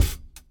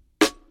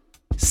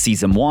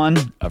Season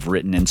 1 of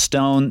Written in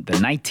Stone, the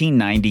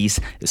 1990s,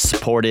 is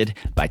supported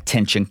by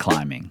Tension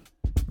Climbing,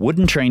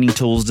 wooden training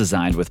tools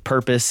designed with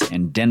purpose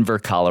in Denver,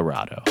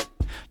 Colorado.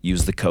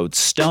 Use the code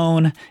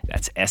STONE,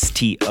 that's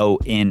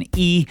STONE,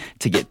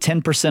 to get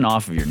 10%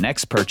 off of your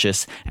next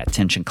purchase at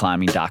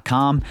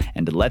tensionclimbing.com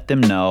and to let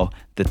them know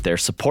that their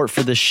support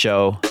for this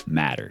show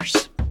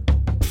matters.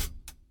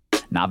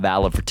 Not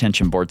valid for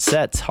tension board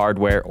sets,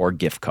 hardware, or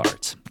gift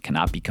cards.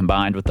 Cannot be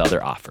combined with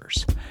other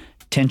offers.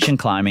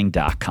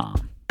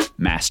 Tensionclimbing.com.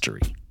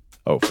 Mastery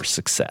over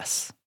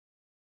success.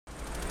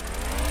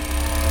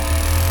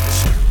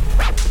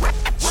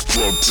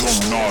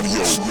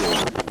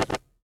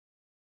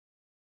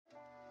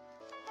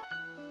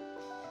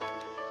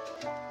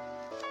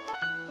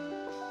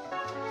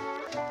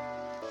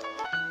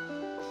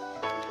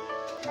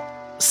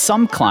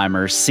 Some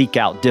climbers seek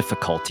out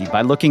difficulty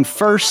by looking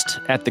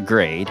first at the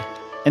grade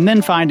and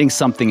then finding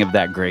something of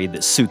that grade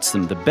that suits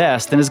them the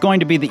best and is going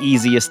to be the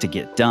easiest to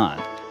get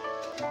done.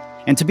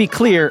 And to be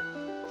clear,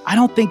 I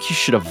don't think you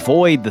should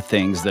avoid the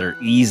things that are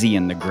easy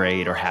in the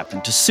grade or happen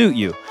to suit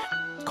you.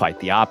 Quite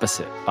the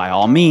opposite. By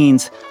all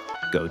means,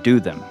 go do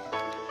them.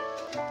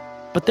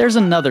 But there's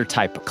another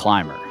type of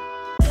climber.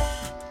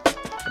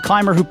 A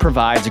climber who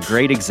provides a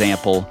great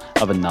example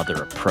of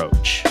another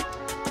approach.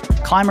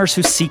 Climbers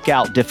who seek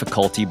out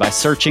difficulty by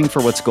searching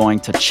for what's going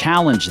to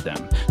challenge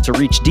them to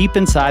reach deep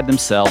inside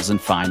themselves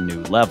and find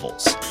new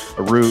levels.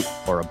 A route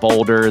or a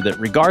boulder that,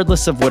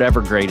 regardless of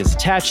whatever grade is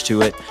attached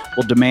to it,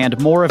 will demand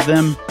more of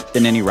them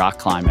than any rock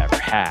climb ever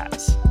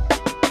has.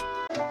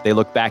 They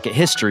look back at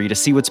history to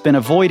see what's been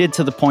avoided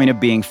to the point of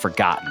being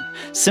forgotten,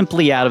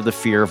 simply out of the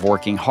fear of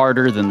working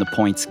harder than the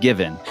points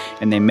given,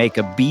 and they make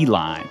a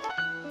beeline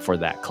for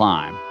that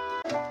climb.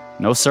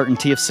 No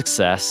certainty of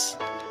success.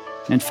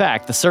 In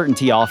fact, the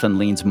certainty often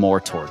leans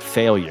more toward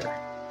failure,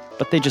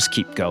 but they just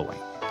keep going.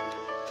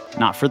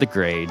 Not for the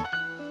grade,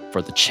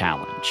 for the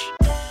challenge.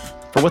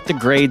 For what the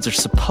grades are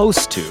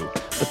supposed to,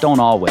 but don't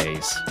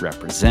always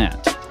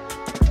represent.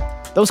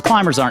 Those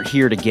climbers aren't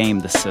here to game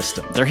the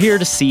system. They're here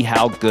to see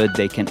how good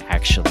they can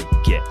actually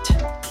get.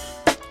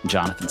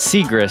 Jonathan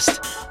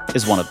Siegrist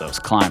is one of those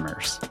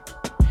climbers.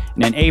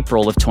 And in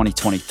April of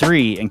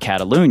 2023 in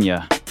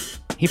Catalonia,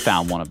 he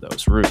found one of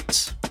those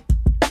routes.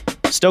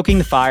 Stoking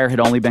the Fire had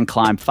only been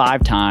climbed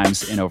 5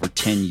 times in over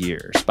 10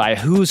 years by a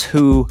who's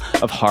who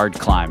of hard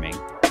climbing: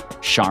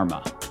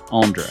 Sharma,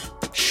 Ondra,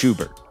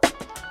 Schubert.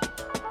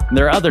 And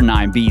there are other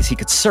 9Bs he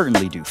could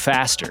certainly do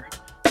faster,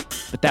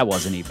 but that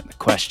wasn't even the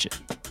question.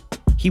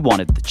 He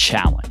wanted the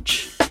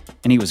challenge,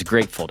 and he was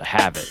grateful to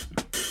have it.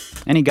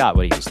 And he got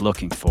what he was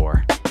looking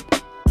for.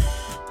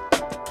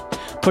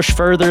 Pushed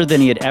further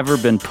than he had ever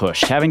been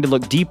pushed, having to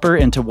look deeper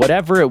into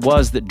whatever it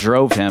was that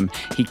drove him,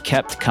 he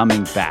kept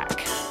coming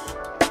back.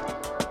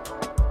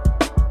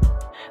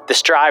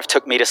 This drive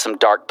took me to some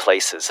dark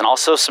places, and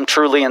also some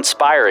truly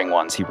inspiring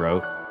ones, he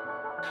wrote.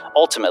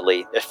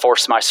 Ultimately, it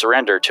forced my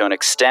surrender to an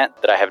extent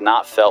that I have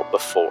not felt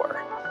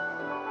before.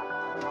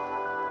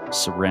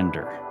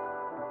 Surrender.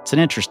 It's an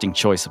interesting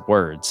choice of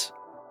words.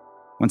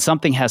 When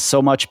something has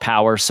so much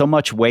power, so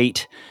much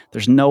weight,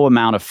 there's no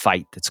amount of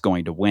fight that's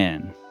going to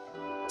win.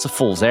 It's a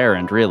fool's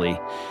errand, really.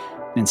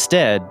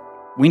 Instead,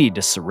 we need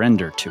to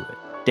surrender to it,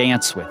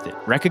 dance with it,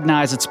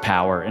 recognize its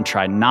power, and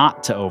try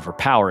not to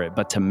overpower it,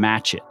 but to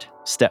match it,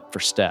 step for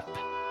step.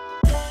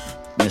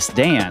 In this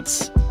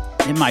dance,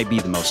 it might be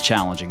the most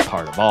challenging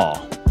part of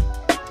all.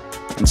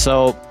 And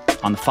so,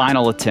 on the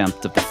final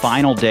attempt of the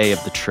final day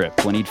of the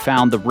trip, when he'd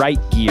found the right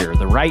gear,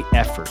 the right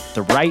effort,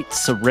 the right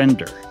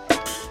surrender,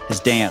 his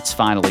dance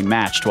finally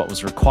matched what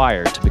was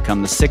required to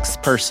become the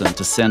 6th person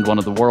to send one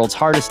of the world's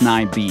hardest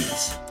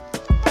 9Bs.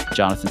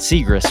 Jonathan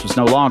Siegrist was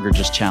no longer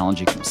just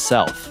challenging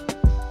himself.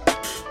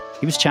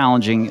 He was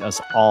challenging us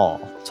all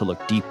to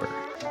look deeper.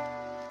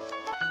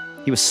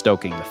 He was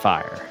stoking the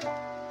fire.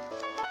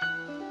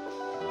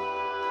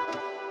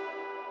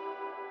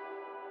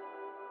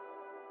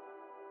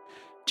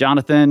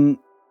 Jonathan,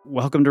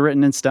 welcome to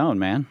Written in Stone,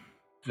 man.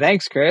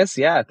 Thanks, Chris.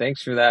 Yeah,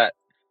 thanks for that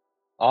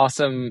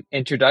awesome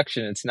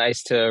introduction. It's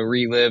nice to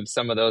relive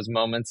some of those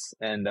moments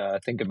and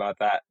think about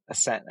that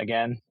ascent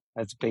again.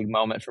 That's a big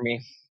moment for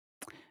me.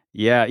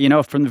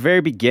 Yeah, from the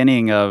very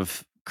beginning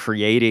of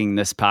creating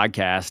this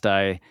podcast,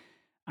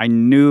 I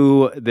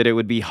knew that it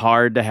would be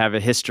hard to have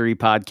a history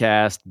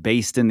podcast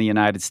based in the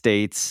United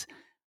States,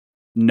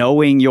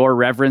 knowing your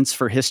reverence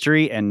for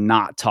history, and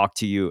not talk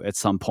to you at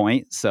some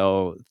point.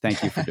 So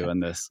thank you for doing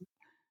this.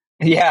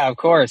 Yeah, of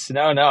course.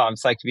 No, I'm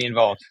psyched to be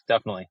involved.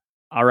 Definitely.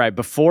 All right.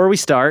 Before we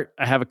start,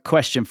 I have a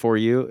question for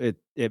you.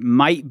 It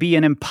might be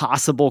an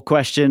impossible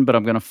question, but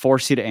I'm going to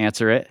force you to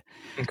answer it.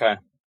 Okay.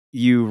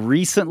 You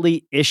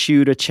recently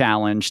issued a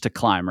challenge to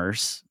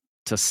climbers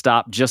to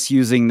stop just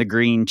using the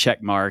green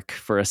check mark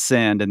for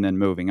ascend and then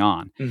moving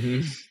on.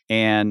 Mm-hmm.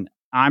 And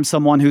I'm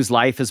someone whose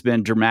life has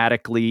been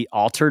dramatically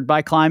altered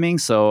by climbing,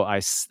 so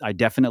I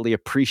definitely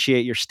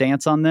appreciate your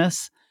stance on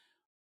this.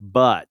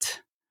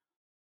 But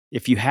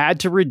if you had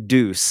to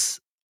reduce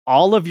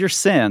all of your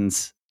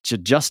sins to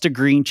just a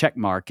green check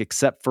mark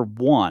except for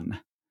one,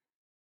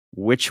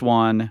 which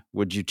one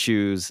would you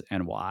choose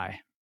and why?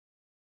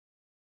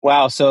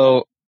 Wow.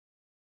 So,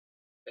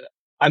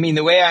 I mean,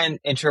 the way I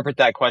interpret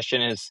that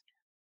question is,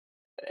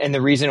 and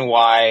the reason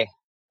why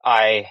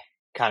I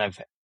kind of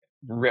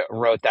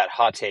wrote that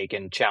hot take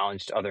and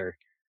challenged other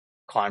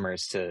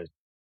climbers to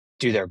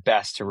do their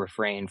best to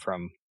refrain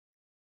from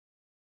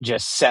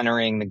just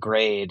centering the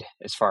grade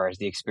as far as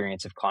the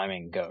experience of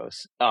climbing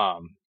goes,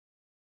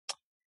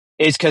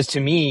 is because to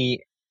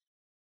me,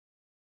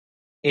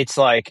 it's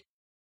like,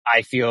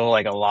 I feel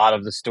like a lot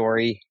of the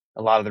story,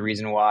 a lot of the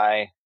reason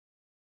why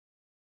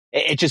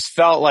it just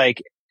felt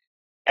like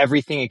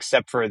everything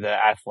except for the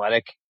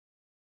athletic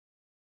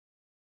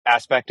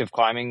aspect of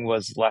climbing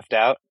was left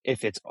out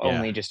if it's Yeah.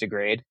 only just a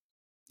grade.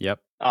 Yep.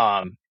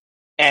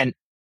 And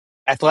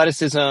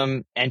athleticism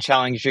and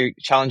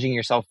challenging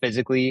yourself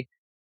physically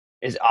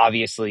is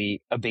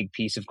obviously a big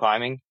piece of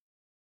climbing,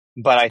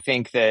 but I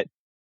think that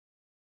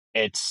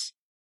it's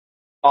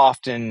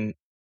often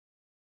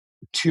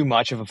too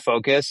much of a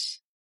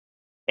focus.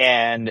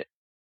 And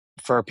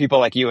for people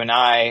like you and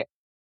I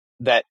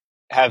that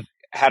have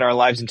had our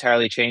lives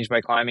entirely changed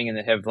by climbing and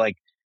that have like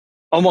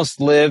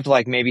almost lived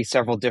like maybe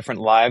several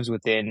different lives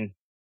within,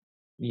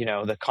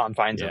 the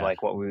confines of Yeah.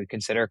 like what we would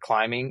consider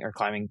climbing or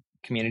climbing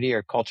community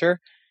or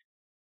culture.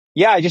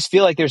 Yeah, I just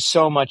feel like there's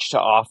so much to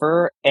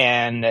offer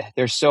and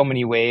there's so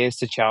many ways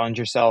to challenge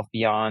yourself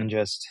beyond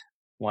just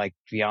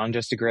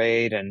a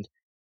grade, and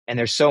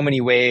there's so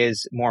many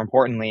ways, more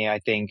importantly, I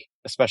think,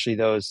 especially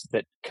those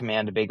that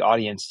command a big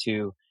audience,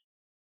 to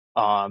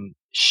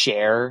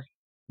share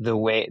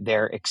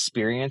their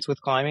experience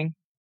with climbing,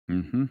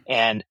 Mm-hmm.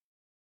 and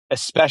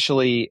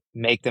especially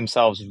make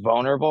themselves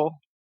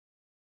vulnerable,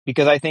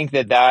 because I think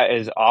that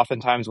is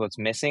oftentimes what's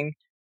missing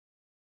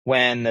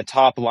when the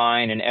top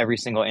line in every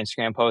single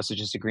Instagram post is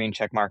just a green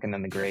check mark and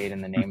then the grade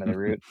and the name of the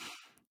route.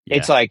 Yeah.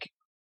 It's like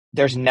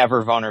there's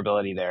never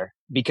vulnerability there,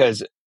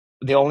 because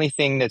the only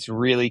thing that's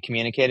really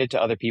communicated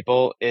to other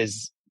people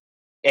is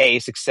A,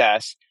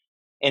 success,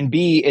 and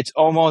B, it's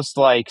almost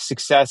like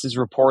success is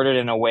reported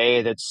in a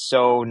way that's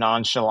so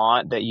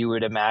nonchalant that you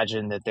would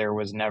imagine that there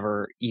was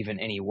never even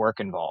any work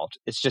involved.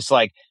 It's just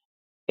like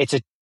it's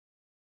a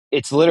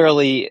it's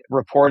literally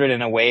reported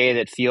in a way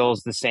that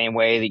feels the same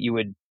way that you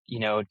would,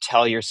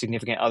 tell your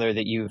significant other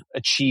that you've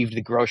achieved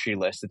the grocery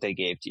list that they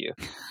gave to you.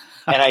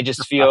 And I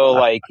just feel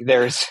like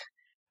it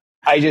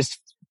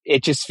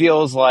just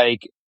feels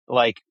like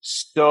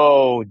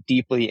so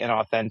deeply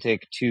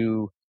inauthentic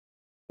to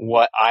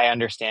what I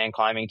understand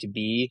climbing to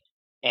be.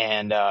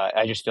 And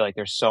I just feel like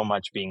there's so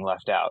much being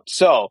left out.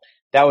 So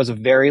that was a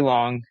very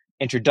long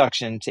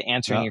introduction to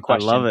answering No, your I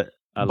love question. it.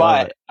 I love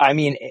But it. I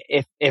mean,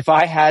 if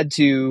I had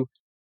to,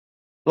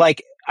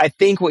 like, I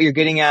think what you're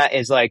getting at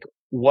is like,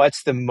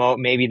 what's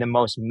maybe the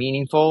most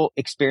meaningful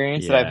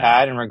experience that I've Yeah.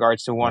 had in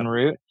regards to one Yep.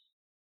 route.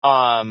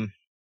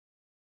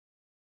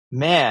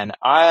 Man,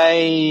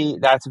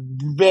 that's a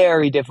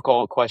very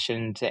difficult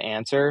question to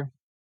answer.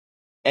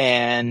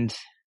 And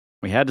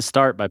We had to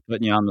start by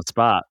putting you on the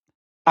spot.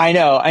 I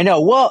know.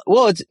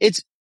 Well,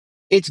 it's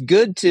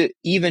good to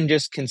even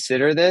just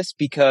consider this,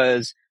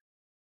 because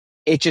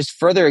it just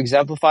further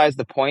exemplifies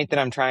the point that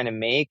I'm trying to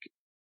make,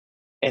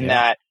 in Yeah.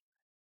 that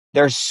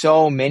there's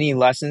so many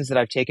lessons that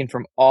I've taken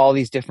from all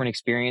these different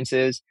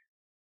experiences.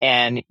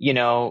 And,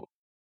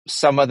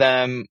 some of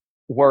them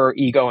were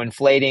ego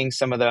inflating.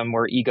 Some of them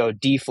were ego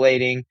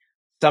deflating.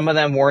 Some of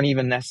them weren't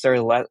even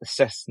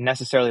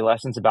necessarily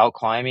lessons about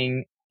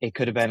climbing. It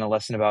could have been a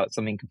lesson about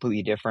something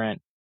completely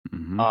different.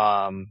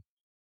 Mm-hmm.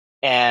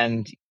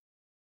 And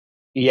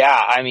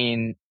yeah, I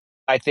mean,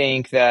 I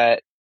think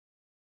that,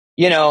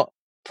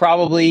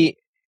 probably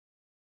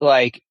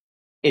like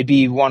it'd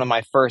be one of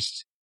my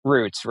first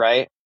routes,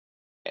 right?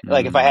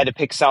 Like if I had to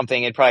pick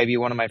something, it'd probably be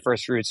one of my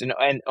first routes.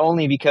 And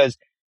only because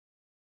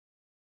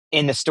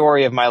in the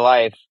story of my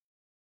life,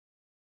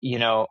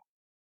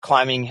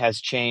 climbing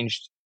has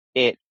changed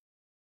it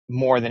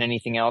more than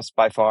anything else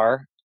by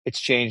far. It's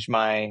changed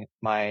my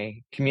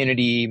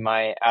community,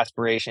 my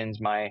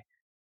aspirations, my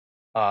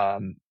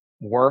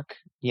work,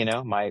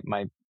 my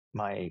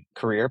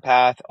career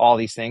path, all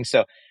these things.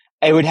 So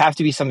it would have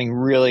to be something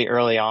really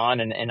early on,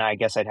 and I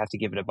guess I'd have to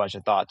give it a bunch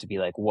of thought to be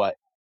like what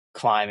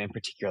climb in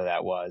particular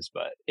that was.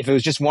 But if it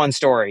was just one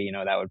story,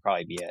 that would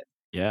probably be it.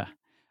 Yeah.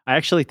 I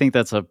actually think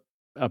that's a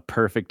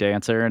perfect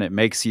answer, and it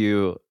makes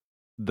you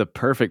the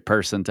perfect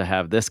person to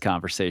have this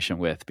conversation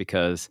with,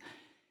 because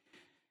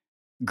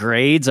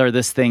grades are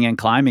this thing in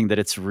climbing that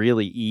it's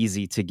really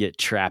easy to get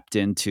trapped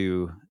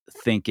into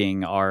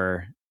thinking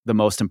are the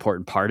most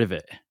important part of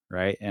it,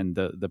 right? And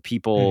the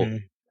people Mm-hmm.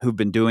 who've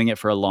been doing it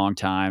for a long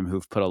time,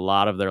 who've put a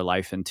lot of their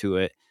life into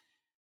it,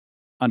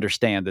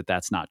 understand that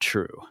that's not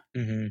true.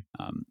 Mm-hmm.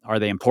 Are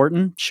they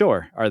important?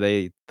 Sure. Are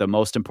they the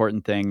most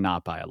important thing?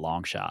 Not by a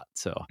long shot.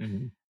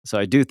 Mm-hmm. So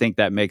I do think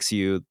that makes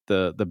you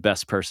the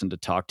best person to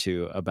talk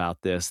to about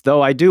this.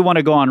 Though I do want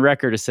to go on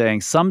record as saying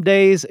some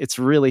days it's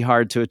really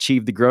hard to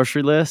achieve the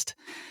grocery list.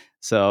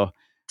 So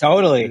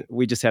Totally.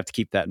 we just have to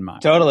keep that in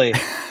mind. Totally.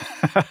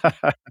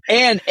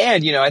 And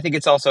I think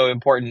it's also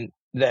important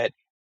that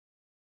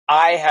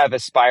I have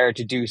aspired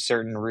to do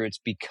certain routes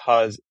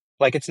because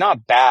like it's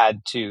not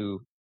bad to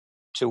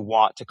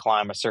want to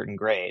climb a certain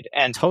grade.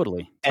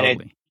 Totally, And it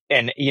totally.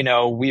 and you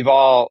know, we've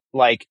all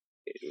like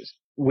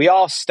we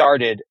all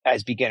started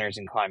as beginners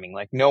in climbing.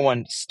 Like no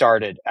one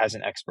started as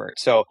an expert.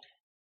 So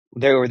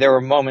there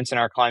were moments in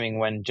our climbing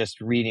when just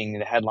reading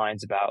the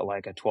headlines about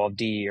like a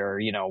 12D or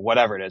you know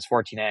whatever it is,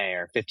 14A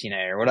or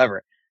 15A or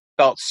whatever,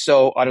 felt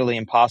so utterly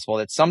impossible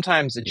that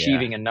sometimes Yeah,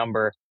 achieving a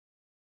number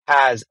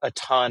has a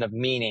ton of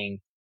meaning.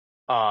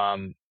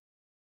 Um,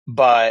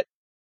 but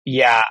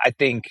yeah, I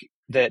think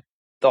that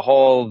the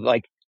whole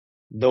like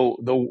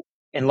the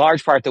in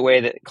large part the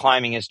way that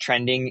climbing is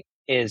trending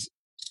is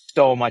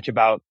so much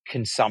about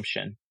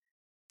consumption,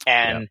 yeah,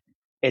 and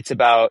it's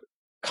about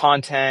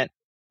content,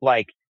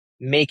 like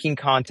making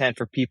content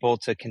for people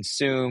to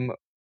consume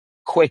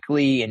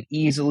quickly and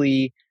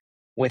easily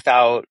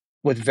without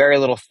with very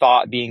little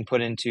thought being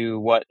put into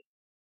what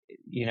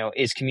you know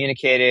is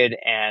communicated.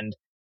 And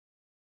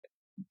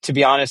to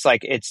be honest,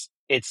 like it's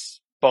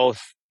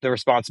both the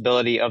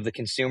responsibility of the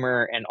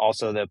consumer and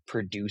also the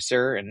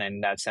producer, and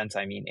in that sense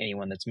I mean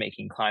anyone that's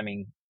making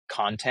climbing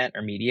content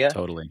or media.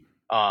 totally.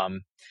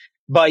 um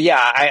but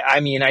yeah, I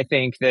mean I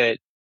think that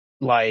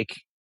like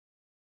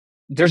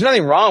there's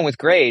nothing wrong with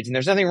grades, and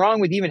there's nothing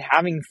wrong with even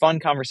having fun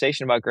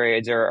conversation about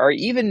grades, or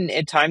even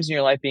at times in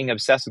your life being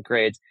obsessed with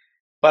grades.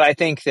 But I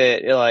think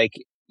that like,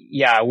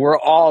 yeah, we're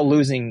all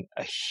losing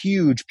a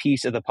huge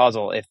piece of the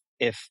puzzle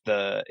if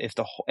the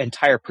whole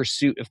entire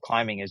pursuit of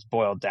climbing is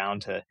boiled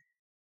down to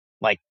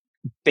like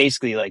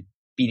basically like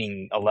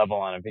beating a level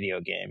on a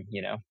video game,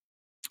 you know?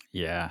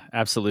 Yeah,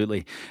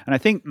 absolutely. And I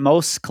think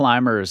most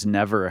climbers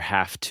never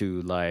have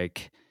to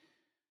like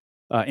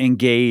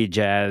engage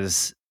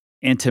as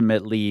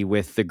intimately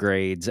with the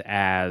grades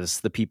as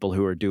the people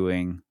who are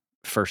doing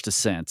first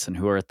ascents and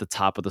who are at the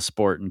top of the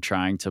sport and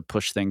trying to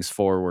push things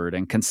forward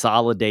and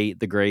consolidate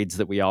the grades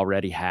that we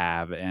already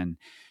have. And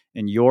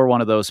you're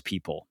one of those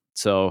people.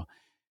 So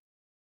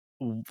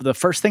the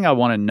first thing I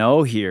want to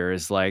know here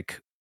is like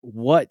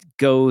what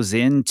goes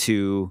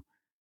into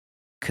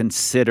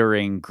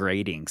considering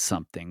grading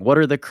something? What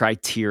are the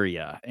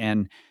criteria?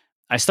 And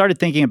I started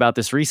thinking about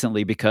this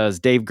recently because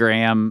Dave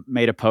Graham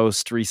made a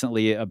post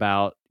recently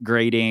about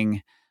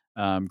grading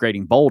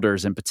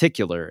boulders in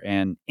particular.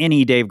 And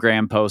any Dave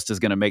Graham post is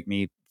going to make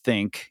me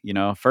think, you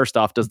know, first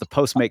off, does the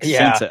post make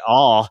sense Yeah. at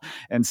all?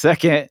 And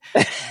second,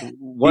 He's the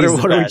what are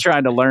we best.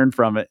 trying to learn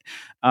from it?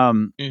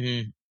 Um,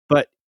 Hmm.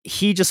 but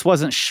he just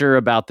wasn't sure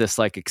about this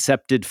like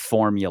accepted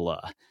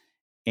formula.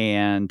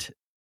 And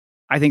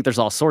I think there's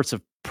all sorts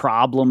of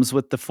problems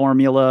with the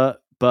formula,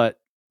 but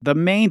the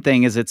main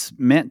thing is it's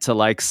meant to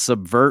like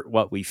subvert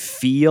what we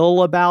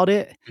feel about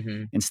it.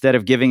 Hmm. Instead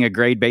of giving a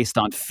grade based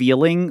on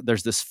feeling,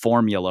 there's this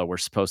formula we're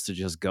supposed to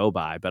just go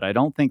by. But I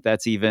don't think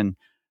that's even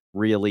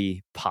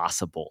really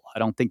possible. I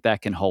don't think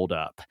that can hold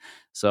up.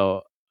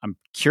 So I'm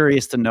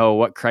curious to know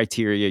what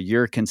criteria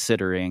you're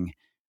considering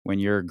when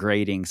you're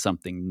grading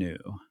something new.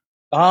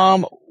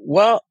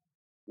 Well,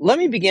 let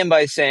me begin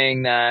by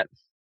saying that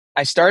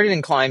I started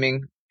in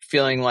climbing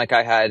feeling like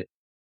I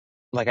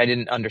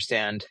didn't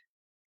understand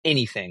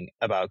anything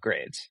about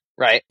grades,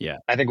 right? Yeah.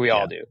 I think we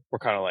all Yeah. do. We're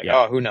kind of like,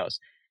 Yeah. oh, who knows?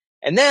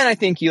 And then I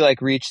think you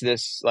like reach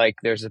this, like,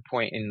 there's a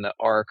point in the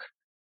arc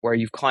where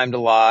you've climbed a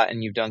lot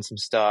and you've done some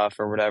stuff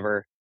or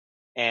whatever.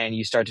 And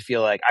you start to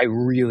feel like I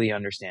really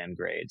understand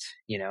grades,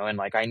 you know, and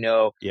like I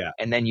know, Yeah.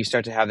 and then you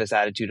start to have this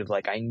attitude of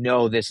like, I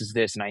know this is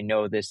this and I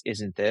know this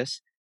isn't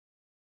this.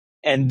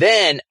 And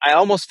then I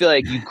almost feel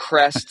like you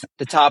crest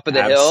the top of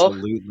the hill.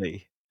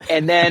 Absolutely.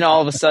 And then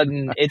all of a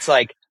sudden it's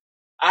like,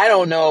 I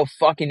don't know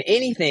fucking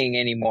anything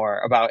anymore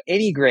about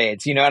any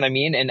grades. You know what I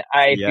mean? And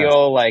I Yes.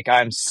 feel like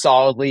I'm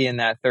solidly in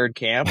that third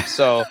camp.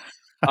 So,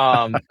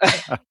 um,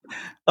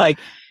 like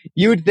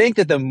you would think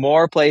that the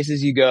more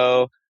places you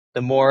go,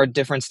 the more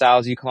different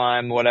styles you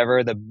climb,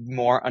 whatever, the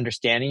more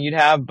understanding you'd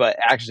have. But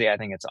actually, I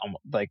think it's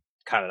almost like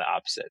kind of the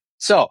opposite.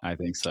 So I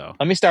think so.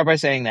 let me start by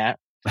saying that.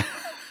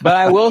 But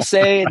I will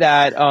say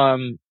that,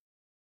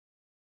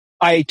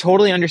 I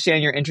totally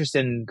understand your interest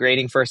in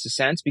grading first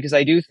ascents because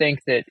I do think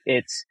that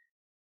it's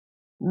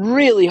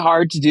really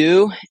hard to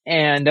do.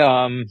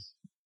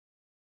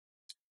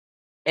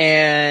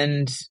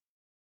 And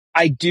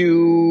I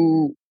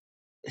do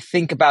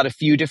think about a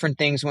few different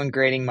things when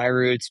grading my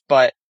routes,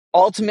 but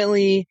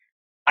ultimately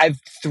I've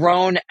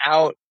thrown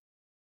out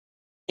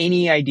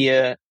any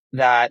idea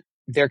that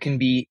there can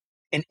be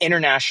an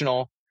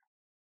international,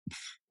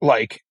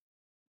 like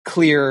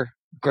clear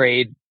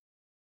grade,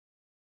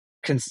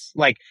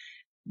 like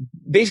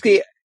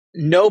basically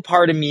no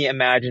part of me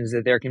imagines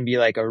that there can be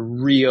like a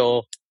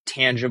real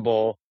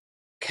tangible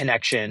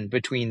connection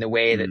between the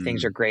way that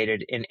things are Mm,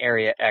 graded in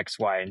area X,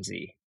 Y, and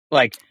Z.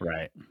 Like,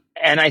 right.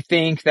 and I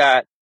think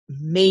that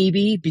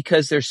maybe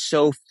because there's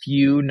so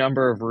few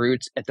number of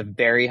routes at the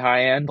very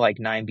high end, like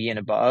 9B and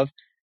above,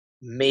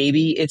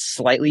 maybe it's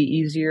slightly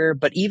easier.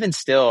 But even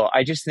still,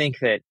 I just think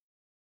that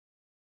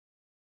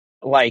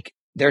like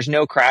there's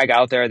no crag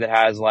out there that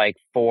has like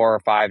 4 or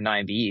 5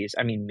 9Bs.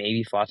 I mean,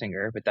 maybe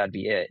Flottinger, but that'd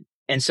be it.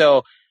 And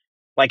so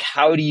like,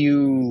 how do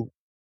you,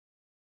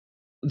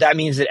 that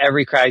means that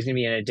every crag is going to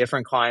be in a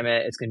different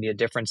climate. It's going to be a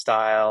different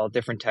style,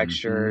 different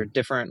texture, Hmm.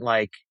 different,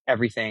 like,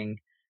 everything.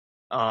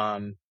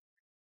 Um,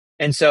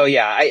 and so,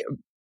 yeah,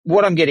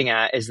 what I'm getting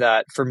at is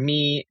that for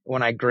me,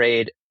 when I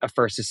grade a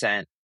first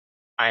ascent,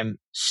 I'm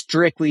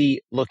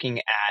strictly looking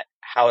at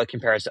how it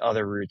compares to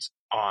other routes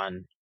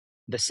on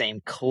the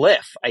same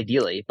cliff,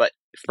 ideally, but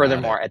Got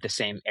furthermore it. at the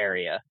same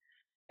area.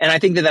 And I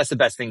think that that's the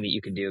best thing that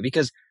you can do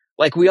because,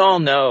 like, we all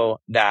know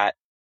that,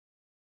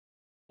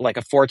 like,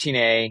 a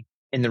 14A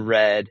in the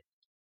red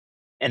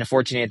and a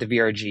 14A at the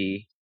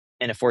VRG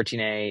and a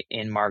 14A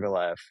in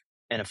Margalev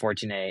and a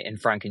 14A in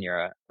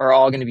Frankenjura are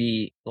all going to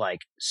be,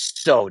 like,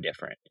 so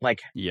different.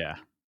 Like, Yeah.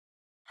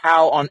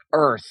 how on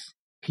earth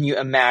can you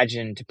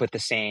imagine to put the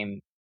same,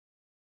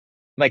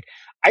 like,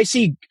 I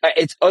see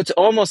it's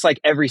almost like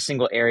every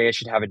single area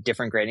should have a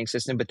different grading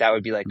system, but that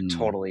would be like Mm.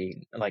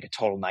 totally like a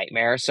total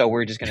nightmare. So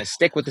we're just going to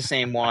stick with the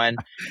same one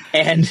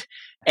and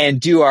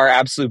do our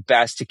absolute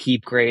best to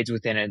keep grades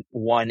within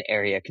one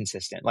area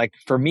consistent. Like,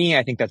 for me,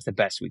 I think that's the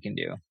best we can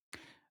do.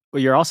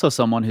 Well, you're also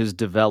someone who's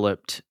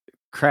developed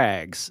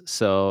crags.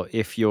 So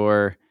if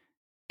you're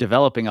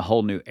developing a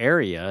whole new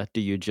area,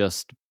 do you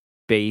just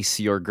base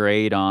your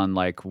grade on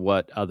like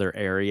what other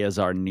areas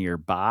are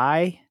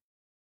nearby?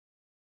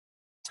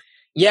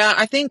 Yeah,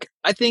 I think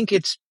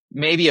it's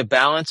maybe a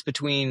balance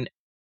between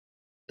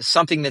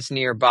something that's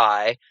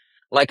nearby.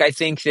 Like, I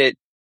think that,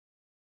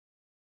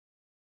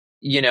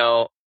 you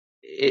know,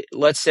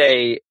 let's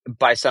say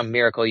by some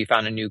miracle you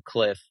found a new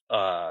cliff,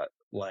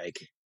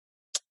 like,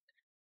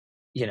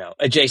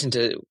 adjacent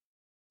to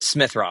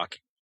Smith Rock,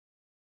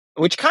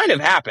 which kind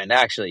of happened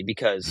actually,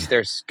 because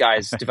there's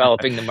guys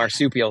developing the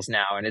marsupials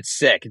now and it's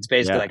sick. It's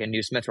basically Yeah. like a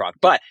new Smith Rock.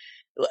 But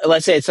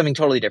let's say it's something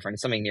totally different.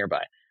 It's something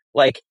nearby.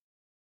 Like,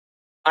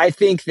 I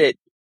think that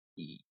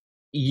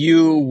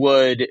you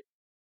would,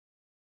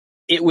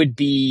 it would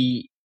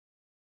be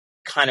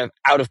kind of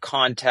out of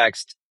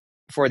context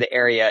for the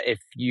area if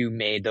you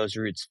made those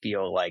roots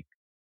feel like,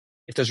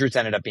 if those roots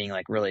ended up being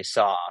like really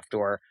soft,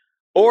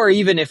 or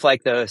even if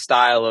like the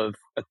style of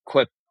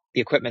the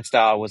equipment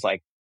style was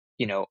like,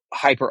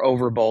 hyper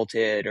over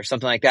bolted or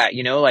something like that,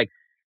 like,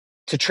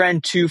 to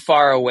trend too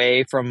far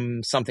away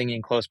from something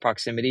in close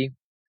proximity,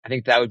 I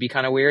think that would be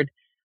kind of weird.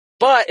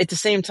 But at the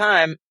same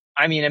time,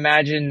 I mean,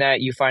 imagine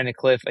that you find a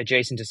cliff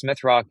adjacent to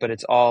Smith Rock, but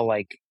it's all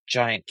like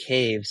giant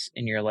caves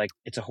and you're like,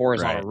 it's a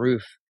horizontal Right.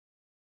 roof.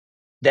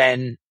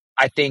 Then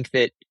I think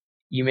that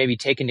you maybe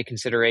take into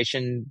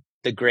consideration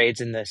the grades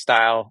and the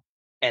style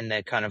and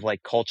the kind of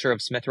like culture of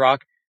Smith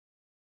Rock.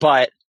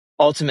 But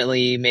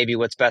ultimately, maybe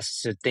what's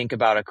best to think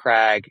about a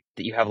crag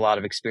that you have a lot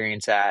of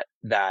experience at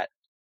that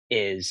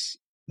is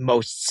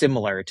most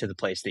similar to the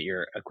place that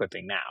you're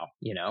equipping now.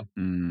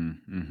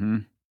 Mm-hmm.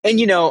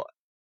 And,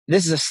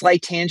 this is a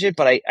slight tangent,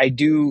 but I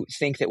do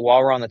think that while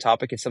we're on the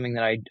topic, it's something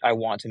that I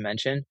want to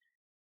mention.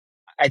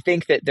 I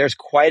think that there's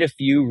quite a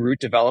few route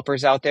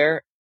developers out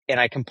there,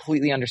 and I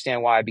completely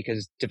understand why,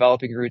 because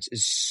developing routes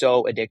is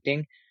so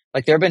addicting.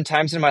 Like, there have been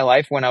times in my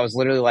life when I was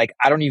literally like,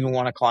 I don't even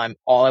want to climb.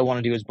 All I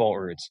want to do is bolt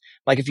routes.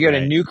 Like, if you're at a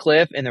Right. new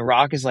cliff and the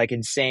rock is like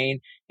insane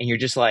and you're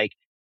just like,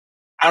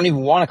 I don't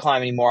even want to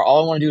climb anymore.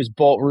 All I want to do is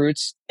bolt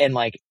routes and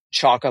like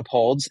chalk up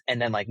holds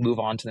and then like move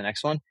on to the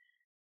next one.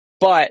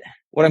 But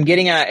what I'm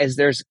getting at is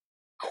there's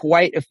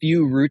quite a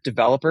few route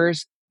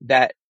developers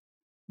that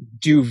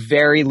do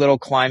very little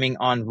climbing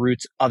on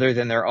routes other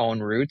than their own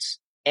routes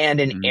and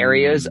in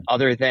areas Mm.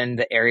 other than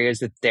the areas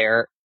that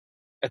they're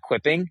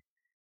equipping.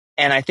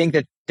 And I think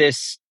that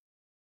this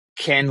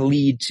can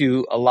lead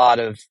to a lot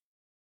of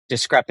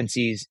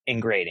discrepancies in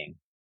grading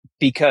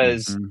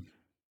because, Mhm.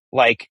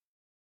 like,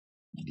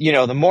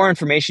 the more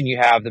information you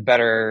have, the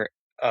better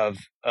of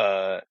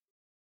a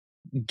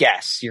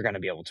guess you're going to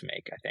be able to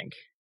make, I think.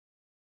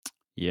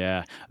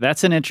 Yeah.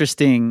 That's an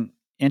interesting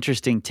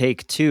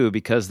take too,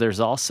 because there's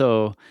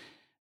also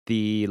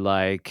the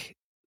like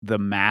the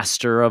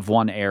master of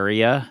one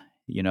area,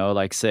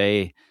 like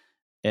say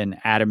an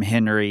Adam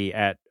Henry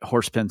at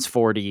Horsepins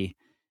 40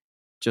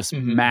 just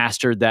Mm-hmm.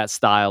 mastered that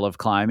style of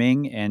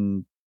climbing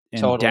and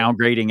Totally.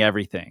 downgrading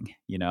everything,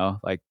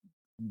 like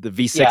the Yeah,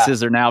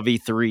 V6s are now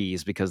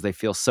V3s because they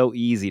feel so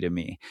easy to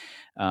me.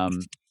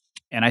 Um,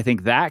 and I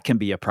think that can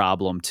be a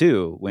problem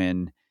too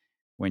when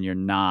you're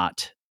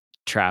not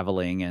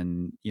traveling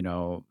and,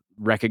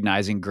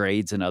 recognizing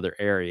grades in other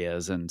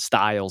areas and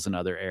styles in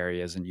other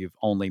areas and you've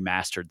only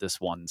mastered this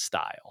one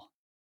style.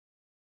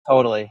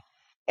 totally.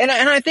 And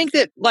I think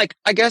that, like,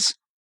 I guess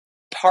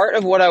part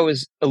of what I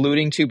was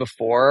alluding to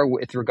before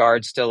with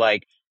regards to,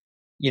 like,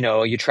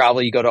 you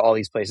travel, you go to all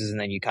these places, and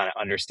then you kind of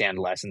understand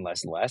less and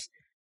less and less.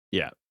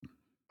 Yeah.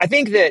 I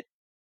think that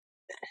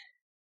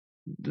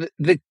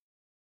the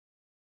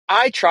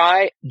I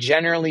try,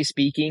 generally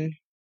speaking,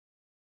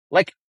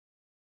 like,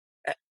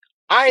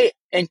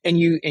 and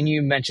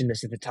you mentioned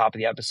this at the top of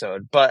the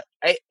episode, but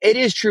it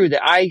is true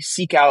that I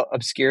seek out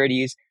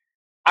obscurities.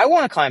 I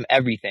want to climb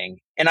everything,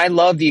 and I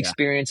love the Yeah.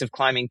 experience of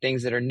climbing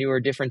things that are new or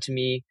different to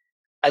me.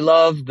 I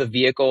love the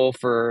vehicle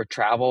for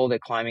travel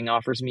that climbing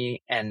offers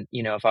me. And,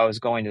 if I was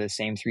going to the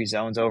same three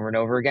zones over and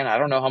over again, I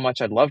don't know how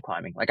much I'd love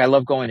climbing. Like I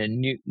love going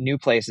to new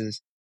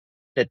places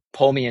that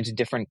pull me into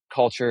different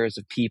cultures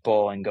of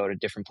people and go to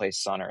different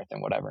places on earth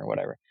and whatever and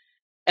whatever.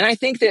 And I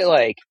think that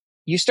like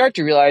you start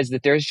to realize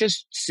that there's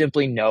just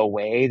simply no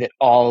way that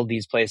all of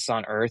these places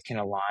on earth can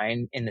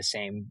align in the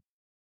same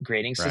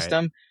grading Right.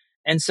 system.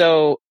 And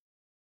so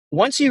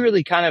once you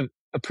really kind of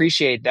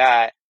appreciate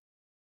that,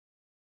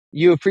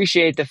 you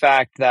appreciate the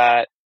fact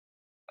that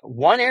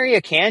one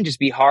area can just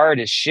be hard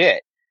as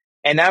shit.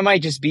 And that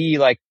might just be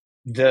like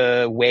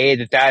the way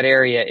that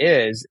area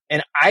is.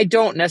 And I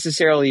don't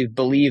necessarily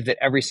believe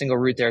that every single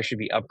route there should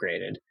be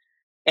upgraded.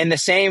 In the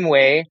same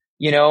way,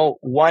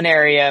 one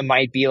area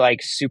might be like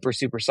super,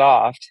 super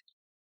soft,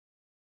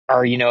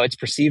 or, it's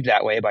perceived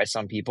that way by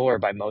some people or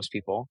by most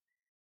people.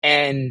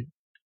 And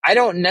I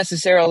don't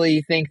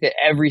necessarily think that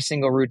every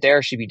single route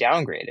there should be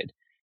downgraded.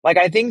 Like,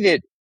 I think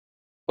that,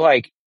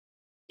 like,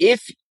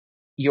 if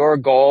your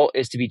goal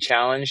is to be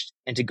challenged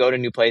and to go to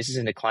new places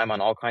and to climb on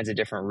all kinds of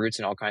different routes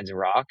and all kinds of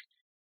rock,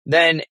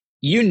 then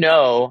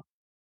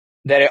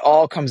that it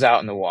all comes out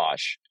in the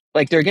wash.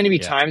 Like there are going to be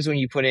Yeah. times when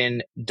you put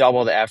in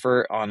double the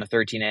effort on the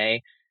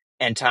 13A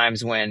and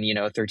times when,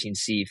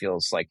 13C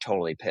feels like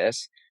totally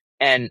piss.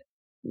 And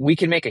we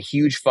can make a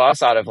huge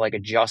fuss out of like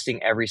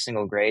adjusting every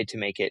single grade to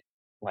make it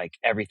like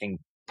everything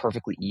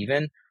perfectly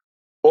even.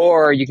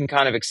 Or you can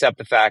kind of accept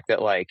the fact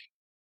that like,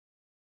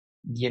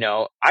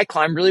 I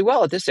climbed really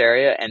well at this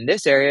area and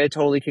this area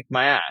totally kicked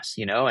my ass,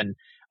 and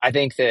I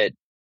think that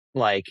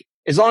like,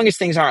 as long as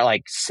things aren't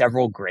like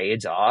several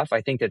grades off,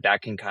 I think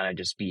that can kind of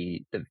just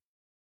be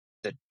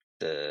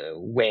the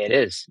way it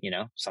is,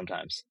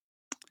 sometimes.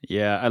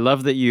 Yeah, I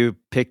love that you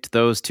picked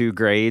those two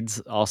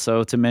grades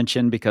also to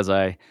mention because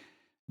I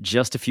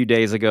just a few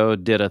days ago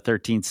did a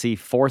 13C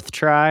fourth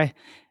try,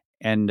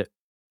 and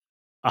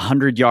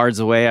 100 yards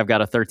away, I've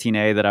got a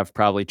 13A that I've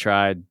probably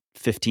tried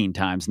 15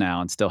 times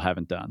now and still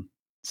haven't done.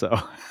 So,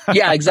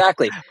 Yeah,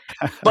 exactly.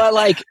 But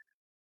like,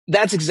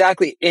 that's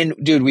exactly, and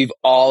dude, we've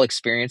all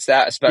experienced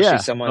that, especially yeah,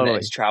 someone that totally.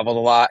 has traveled a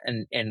lot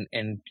and,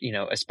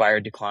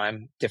 aspired to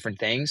climb different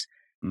things.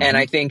 And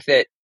Hmm. I think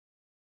that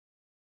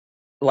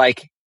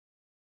like,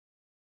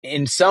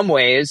 in some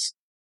ways,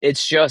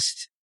 it's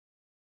just,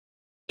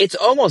 it's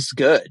almost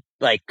good.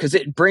 Like, cause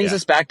it brings Yeah,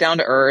 us back down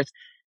to earth.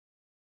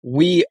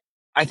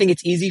 I think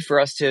it's easy for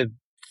us to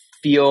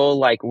feel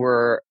like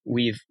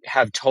we've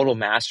have total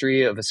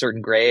mastery of a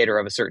certain grade or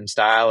of a certain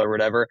style or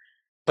whatever.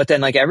 But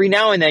then like every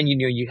now and then,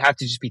 you have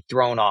to just be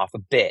thrown off a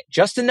bit,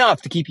 just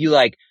enough to keep you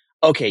like,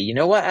 okay, you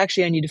know what?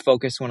 Actually, I need to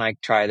focus when I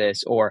try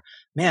this, or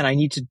man, I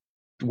need to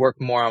work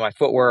more on my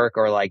footwork,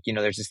 or like,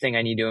 there's this thing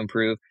I need to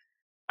improve.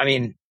 I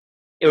mean,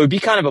 it would be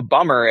kind of a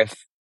bummer if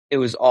it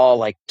was all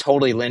like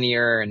totally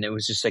linear and it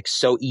was just like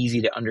so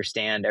easy to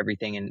understand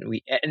everything.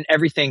 And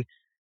everything,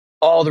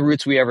 all the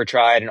routes we ever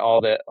tried and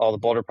all the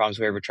boulder problems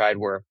we ever tried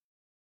were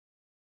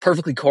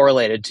perfectly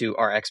correlated to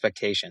our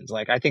expectations.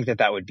 Like, I think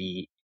that would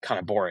be kind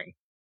of boring.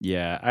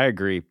 yeah, I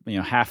agree.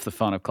 Half the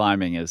fun of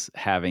climbing is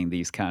having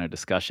these kind of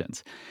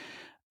discussions.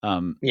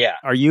 Um, Yeah.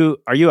 are you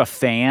a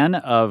fan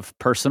of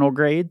personal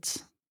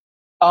grades?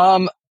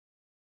 Um,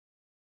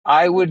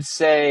 I would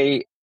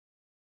say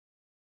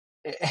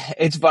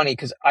it's funny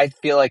because I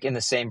feel like in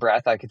the same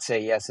breath I could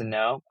say yes and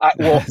no.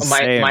 Well, my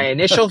Same. my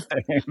initial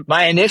Same.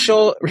 my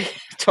initial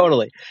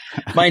totally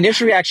my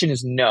initial reaction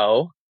is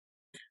no,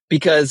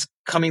 because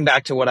coming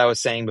back to what I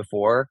was saying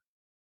before,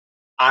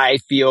 I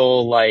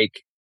feel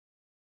like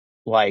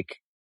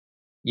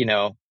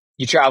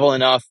you travel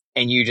enough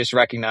and you just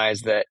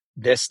recognize that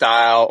this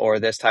style or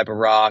this type of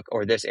rock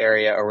or this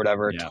area or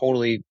whatever Yeah.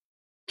 totally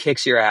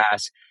kicks your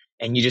ass,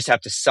 and you just have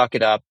to suck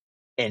it up,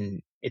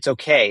 and it's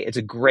okay. It's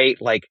a great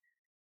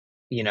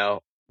you know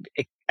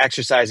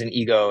exercise in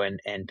ego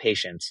and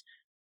patience.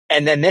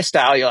 And then this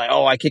style, you're like,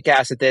 oh, I kick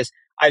ass at this.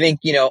 I think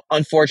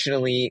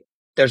unfortunately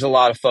there's a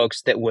lot of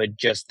folks that would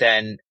just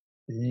then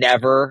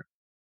never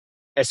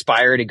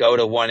aspire to go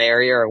to one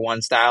area or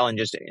one style and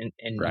just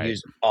and Right.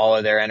 use all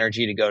of their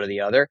energy to go to the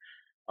other.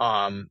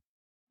 Um,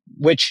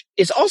 which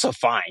is also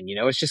fine.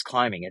 It's just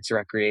climbing. It's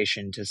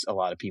recreation to a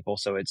lot of people.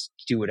 So it's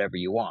do whatever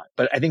you want.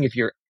 But I think if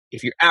you're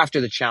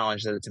after the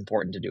challenge, that it's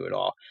important to do it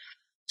all.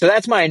 So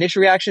that's my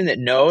initial reaction, that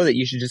no, that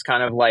you should just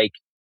kind of like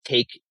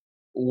take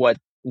what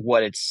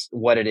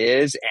it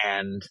is,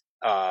 and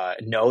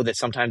know that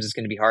sometimes it's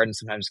going to be hard and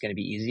sometimes it's going to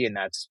be easy. And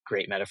that's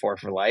great metaphor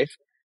for life.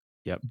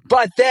 Yep.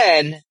 But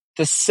then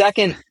the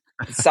second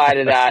side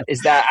of that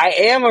is that I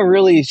am a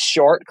really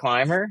short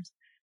climber,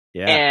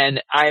 Yeah.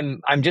 and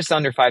I'm just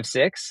under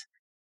 5'6".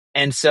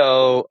 And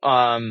so,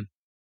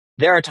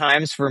 there are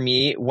times for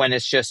me when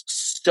it's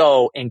just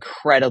so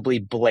incredibly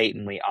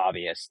blatantly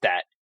obvious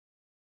that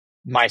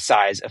my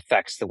size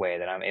affects the way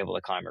that I'm able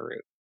to climb a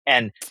route.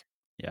 And,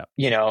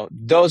 Yep.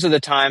 those are the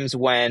times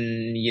when,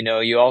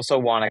 you also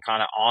want to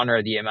kind of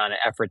honor the amount of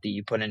effort that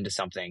you put into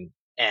something.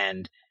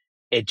 And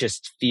it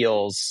just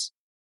feels,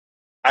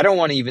 I don't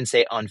want to even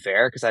say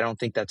unfair, because I don't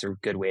think that's a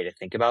good way to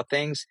think about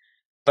things.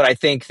 But I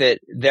think that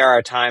there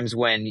are times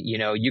when,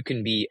 you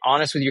can be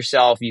honest with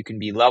yourself, you can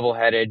be level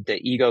headed, the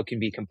ego can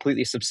be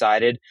completely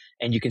subsided,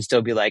 and you can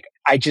still be like,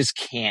 I just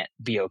can't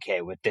be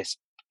okay with this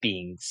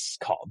being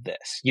called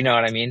this. You know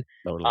what I mean?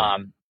 Totally.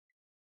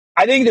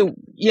 I think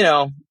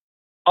that,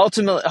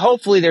 ultimately,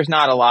 hopefully there's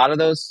not a lot of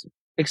those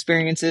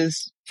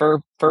experiences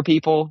for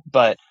people,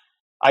 but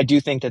I do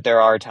think that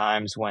there are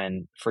times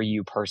when for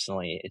you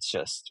personally, it's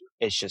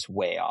just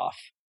way off.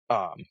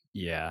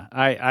 Yeah,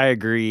 I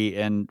agree.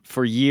 And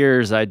for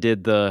years, I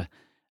did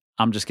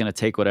I'm just going to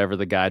take whatever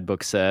the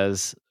guidebook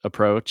says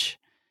approach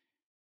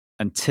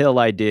until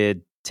I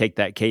did take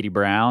that Katie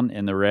Brown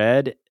in the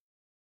red.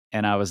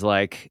 And I was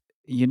like,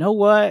 you know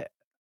what?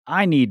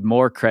 I need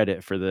more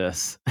credit for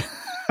this.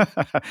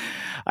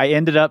 I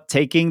ended up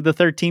taking the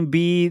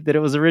 13B that it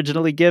was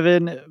originally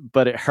given,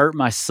 but it hurt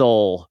my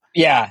soul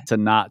Yeah. to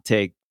not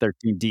take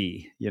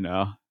 13D, you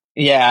know?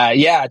 Yeah.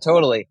 Yeah,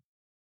 totally.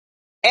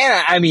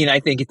 And I mean, I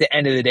think at the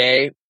end of the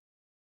day,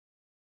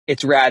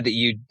 it's rad that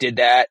you did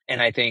that.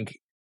 And I think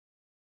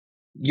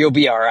you'll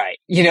be all right.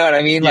 You know what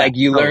I mean? Yeah, Like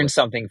you learn totally.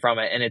 something from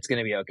it and it's going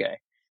to be okay.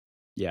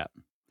 Yeah.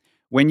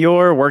 When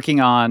you're working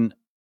on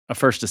a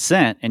first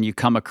ascent and you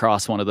come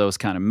across one of those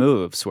kind of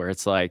moves where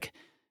it's like,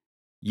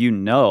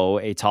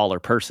 a taller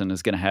person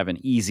is going to have an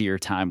easier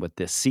time with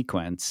this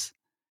sequence.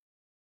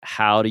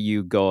 How do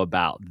you go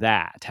about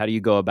that? How do you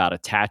go about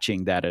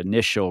attaching that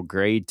initial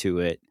grade to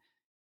it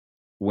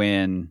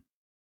when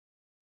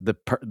the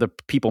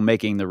people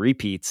making the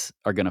repeats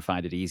are going to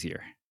find it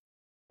easier?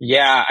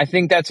 Yeah, I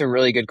think that's a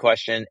really good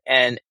question.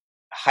 And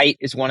height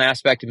is one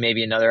aspect, and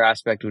maybe another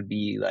aspect would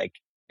be like,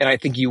 and I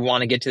think you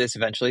want to get to this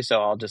eventually,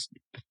 so I'll just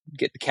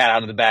get the cat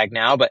out of the bag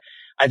now. But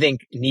I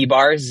think knee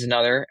bars is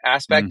another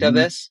aspect of Mm-hmm.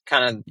 this,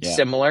 kind of Yeah.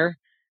 similar.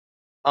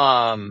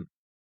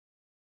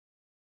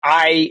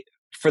 I,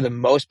 for the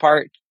most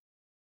part,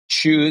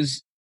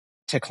 choose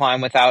to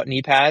climb without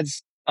knee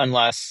pads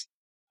unless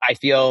I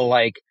feel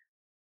like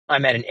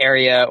I'm at an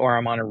area or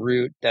I'm on a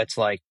route that's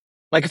like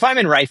if I'm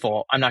in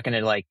rifle, I'm not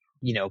going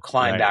to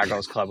climb Right.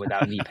 Bagels Club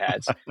without knee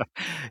pads.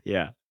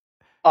 Yeah.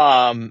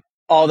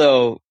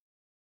 Although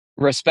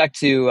respect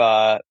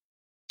to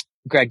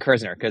Greg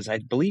Kersner, because I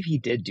believe he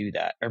did do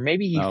that, or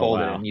maybe he Oh,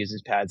 folded wow. and used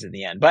his pads in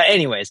the end. But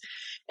anyways,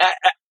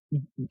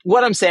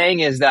 what I'm saying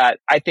is that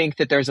I think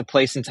that there's a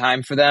place and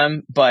time for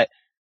them, but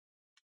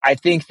I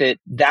think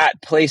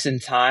that place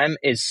and time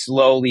is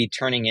slowly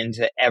turning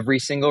into every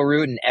single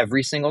route and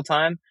every single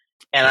time.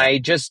 And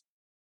Yeah.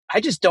 I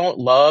just don't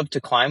love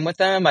to climb with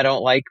them. I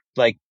don't like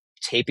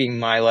taping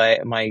my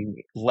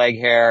leg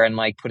hair and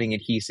like putting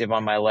adhesive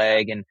on my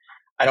leg, and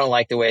I don't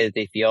like the way that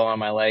they feel on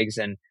my legs.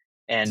 And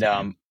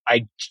Same.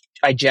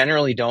 I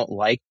generally don't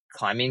like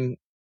climbing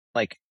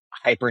like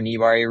hyper knee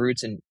bar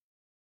routes and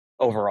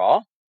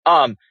overall.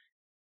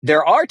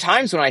 There are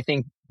times when I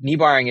think knee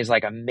barring is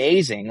like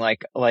amazing.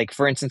 Like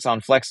for instance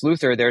on Flex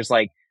Luther, there's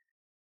like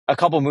a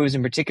couple moves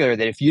in particular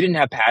that if you didn't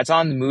have pads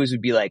on, the moves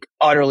would be like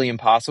utterly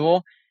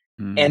impossible.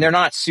 And they're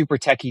not super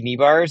techie knee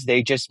bars.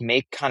 They just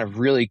make kind of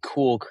really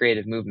cool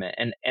creative movement.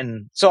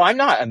 And so I'm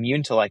not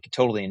immune to like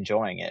totally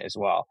enjoying it as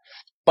well.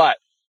 But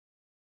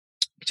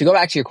to go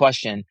back to your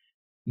question,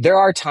 there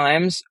are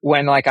times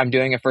when like I'm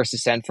doing a first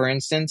ascent, for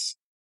instance,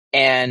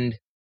 and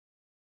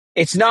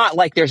it's not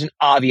like there's an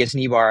obvious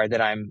knee bar that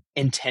I'm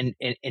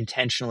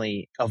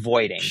intentionally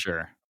avoiding,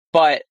 Sure.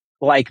 but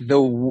like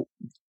the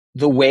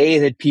way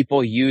that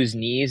people use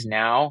knees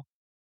now,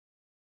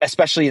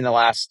 especially in the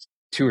last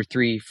 2 or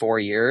 3, 4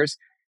 years,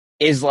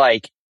 is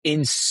like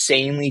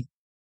insanely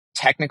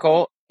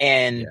technical.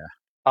 And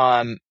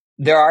Yeah.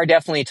 there are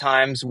definitely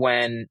times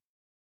when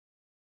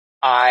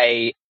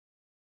I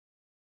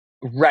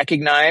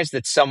recognize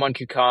that someone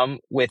could come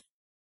with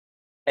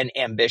an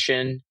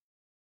ambition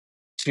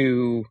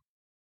to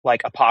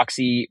like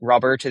epoxy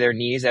rubber to their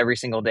knees every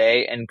single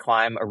day and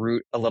climb a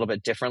route a little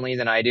bit differently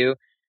than I do.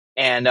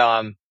 And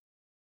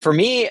for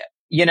me,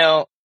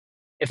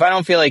 if I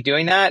don't feel like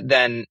doing that,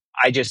 then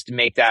I just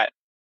make that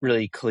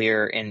really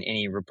clear in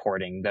any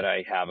reporting that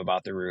I have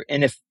about the route.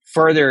 And if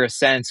further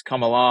ascents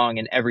come along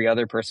and every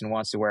other person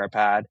wants to wear a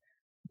pad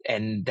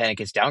and then it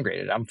gets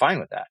downgraded, I'm fine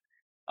with that.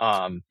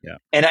 Yeah.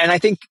 And I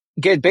think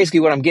basically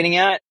what I'm getting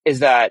at is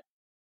that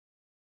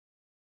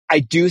I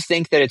do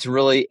think that it's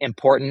really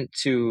important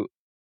to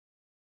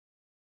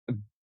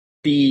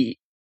be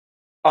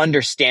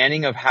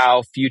understanding of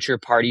how future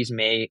parties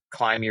may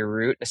climb your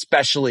route,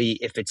 especially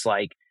if it's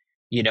like,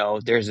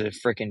 there's a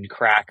freaking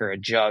crack or a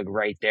jug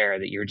right there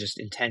that you're just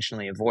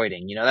intentionally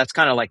avoiding. That's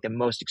kind of like the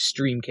most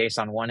extreme case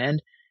on one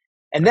end.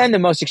 And then the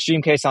most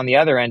extreme case on the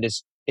other end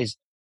is,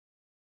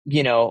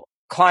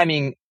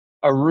 climbing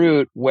a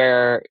route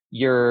where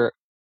you're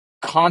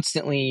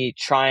constantly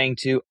trying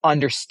to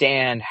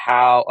understand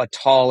how a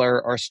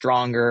taller or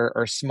stronger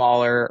or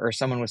smaller or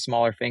someone with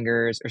smaller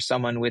fingers or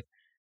someone with,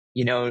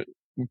 you know,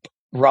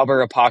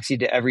 rubber epoxy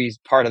to every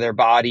part of their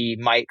body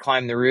might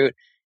climb the route.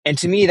 And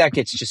to me, that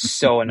gets just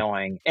so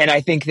annoying. And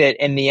I think that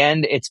in the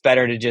end, it's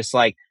better to just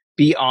like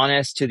be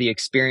honest to the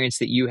experience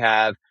that you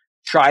have,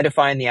 try to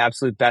find the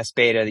absolute best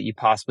beta that you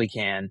possibly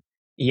can,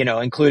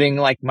 including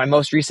like my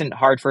most recent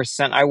hard first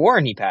ascent, I wore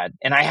a knee pad,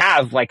 and I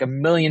have like a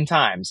million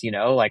times,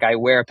 like I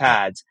wear Yeah.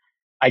 pads.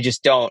 I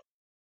just don't,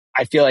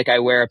 I feel like I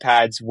wear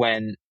pads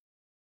when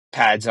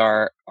pads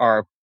are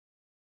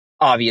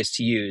obvious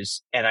to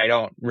use, and I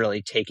don't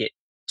really take it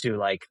to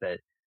like the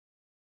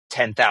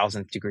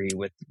 10,000th degree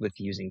with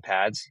using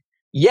pads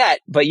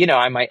yet. But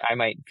I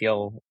might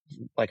feel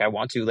like I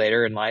want to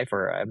later in life,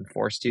 or I'm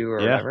forced to,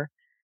 or Yeah. whatever.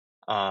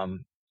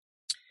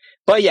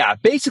 But yeah,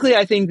 basically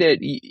I think that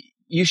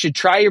you should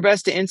try your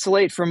best to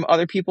insulate from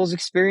other people's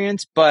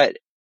experience, but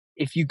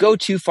if you go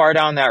too far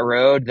down that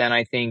road, then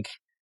I think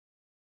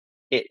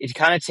it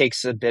kind of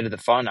takes a bit of the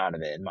fun out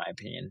of it, in my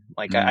opinion.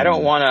 Like I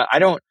don't Mm, want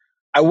to,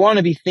 I want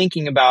to be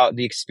thinking about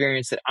the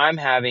experience that I'm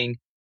having,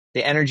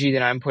 the energy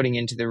that I'm putting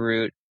into the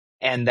route,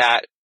 and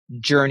that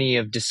journey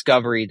of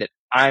discovery that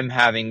I'm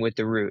having with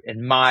the route,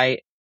 and my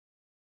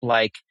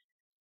like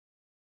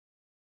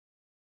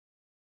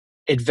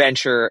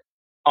adventure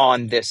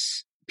on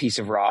this piece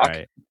of rock.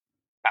 right.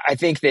 I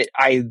think that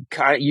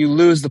you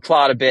lose the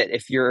plot a bit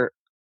if you're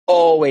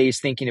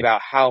always thinking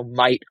about how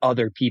might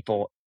other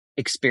people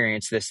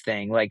experience this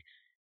thing. Like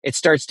it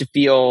starts to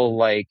feel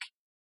like,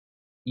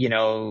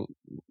 a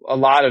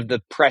lot of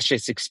the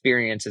precious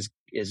experience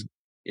is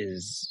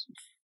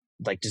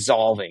like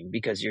dissolving,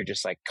 because you're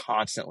just like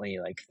constantly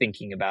like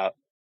thinking about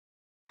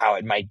how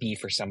it might be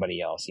for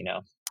somebody else.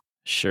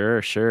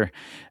 Sure, sure.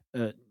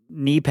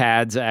 Knee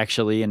pads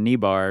actually and knee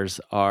bars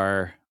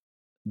are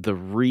the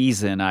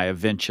reason I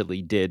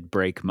eventually did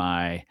break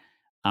my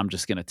I'm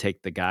just going to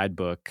take the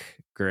guidebook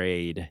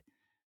grade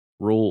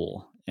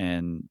rule.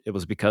 And it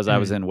was because I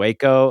was Mm, in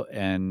Waco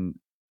and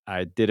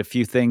I did a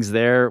few things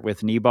there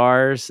with knee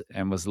bars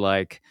and was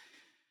like,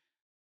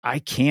 I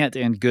can't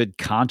in good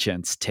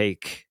conscience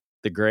take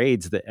the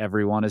grades that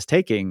everyone is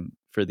taking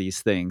for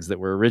these things that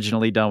were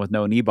originally done with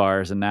no knee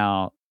bars. And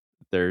now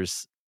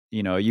there's,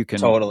 you can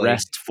totally.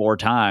 rest 4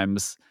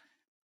 times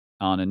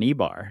on a knee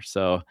bar.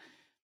 So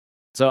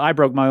I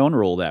broke my own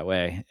rule that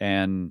way.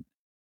 And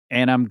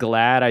I'm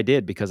glad I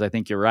did, because I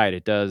think you're right.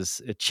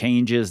 It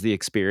changes the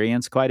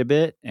experience quite a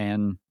bit.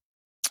 And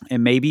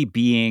maybe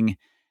being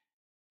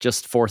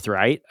just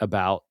forthright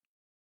about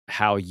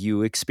how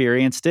you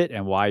experienced it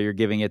and why you're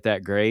giving it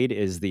that grade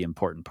is the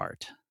important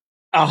part.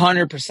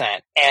 100%.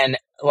 And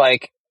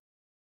like,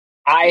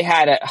 I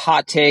had a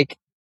hot take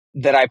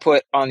that I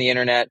put on the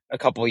internet a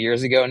couple of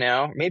years ago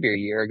now, maybe a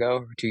year ago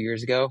or 2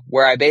 years ago,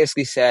 where I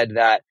basically said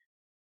that,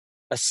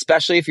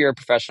 especially if you're a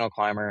professional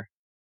climber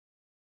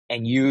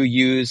and you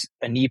use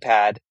a knee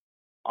pad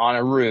on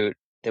a route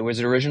that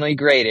was originally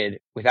graded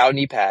without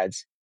knee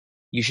pads,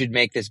 you should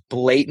make this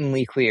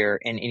blatantly clear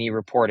in any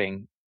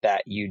reporting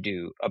that you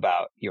do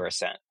about your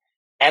ascent.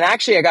 And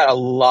actually, I got a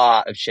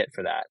lot of shit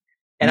for that.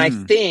 And I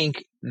Mm,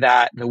 think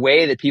that the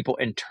way that people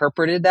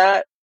interpreted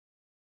that,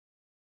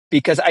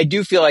 because I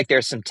do feel like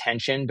there's some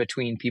tension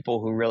between people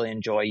who really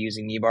enjoy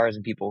using knee bars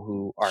and people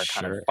who are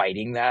kind of sure.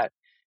 fighting that.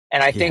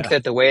 And I think Yeah.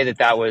 that the way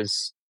that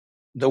was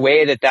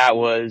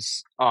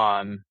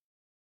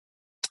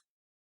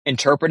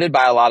interpreted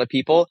by a lot of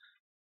people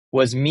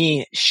was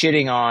me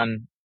shitting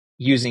on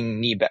using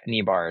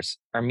knee bars,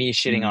 or me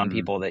shitting on Mm,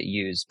 people that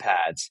use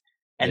pads.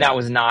 And that yeah.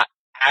 was not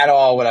at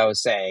all what I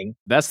was saying.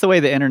 That's the way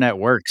the internet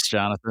works,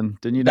 Jonathan.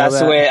 Didn't you know That's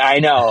the that? way I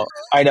know.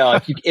 I know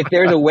if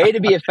there's a way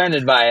to be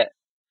offended by it.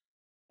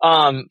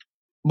 Um,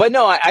 but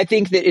no, I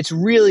think that it's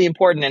really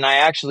important.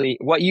 And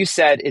what you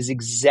said is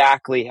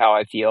exactly how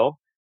I feel.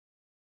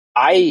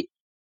 I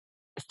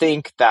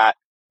think that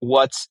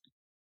what's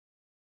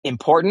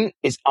important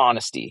is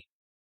honesty.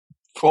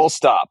 Full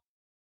stop.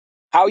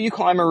 How you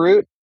climb a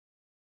route,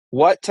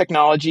 what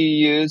technology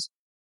you use,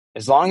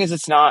 as long as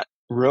it's not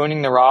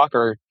ruining the rock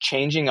or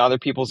changing other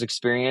people's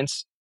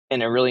experience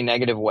in a really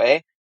negative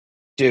way,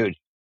 dude,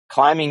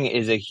 climbing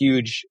is a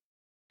huge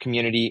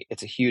community.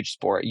 It's a huge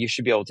sport. You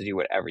should be able to do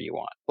whatever you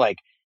want. Like,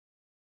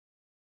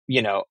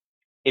 you know,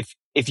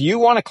 if you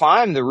want to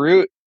climb the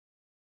route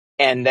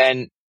and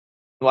then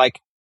like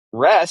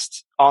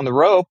rest on the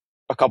rope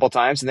a couple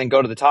times and then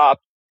go to the top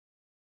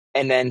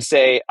and then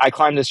say, I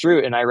climbed this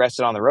route and I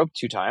rested on the rope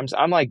 2 times,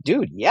 I'm like,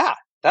 dude, yeah,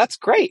 that's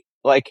great.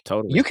 Like, you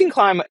Totally. can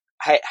climb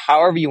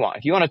however you want.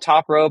 If you want to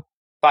top rope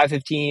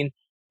 515,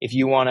 if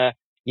you want to,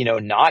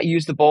 not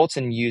use the bolts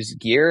and use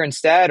gear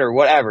instead, or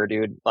whatever,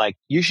 dude, like,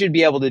 you should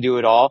be able to do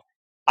it all.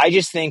 I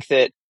just think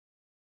that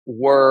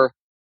we're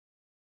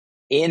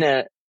in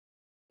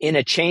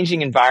a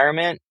changing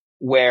environment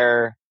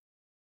where,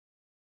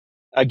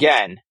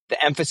 again,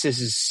 the emphasis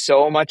is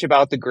so much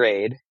about the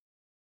grade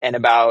and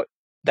about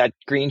that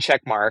green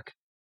check mark,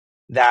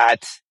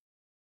 that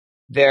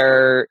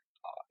there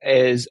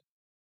is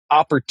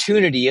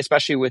opportunity,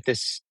 especially with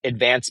this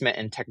advancement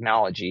in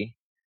technology.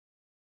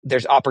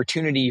 There's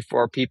opportunity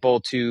for people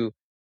to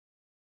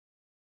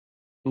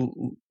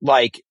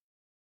like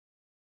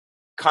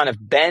kind of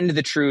bend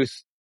the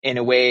truth in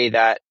a way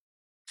that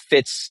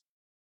fits,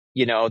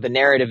 the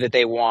narrative that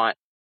they want,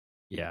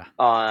 Yeah.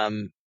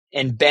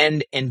 and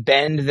bend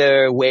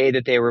the way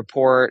that they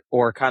report,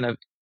 or kind of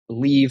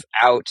leave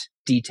out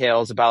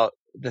details about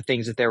the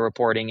things that they're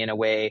reporting in a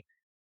way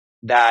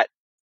that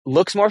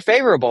looks more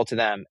favorable to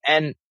them.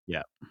 And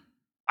Yeah.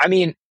 I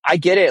mean, I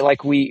get it.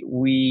 Like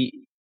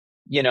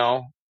you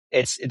know,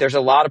 there's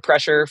a lot of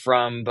pressure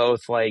from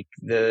both like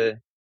the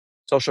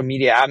social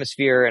media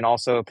atmosphere and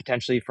also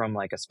potentially from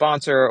like a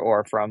sponsor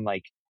or from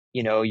like,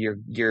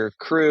 your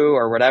crew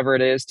or whatever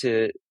it is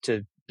to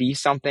be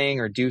something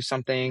or do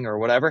something or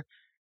whatever.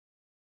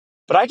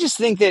 But I just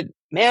think that,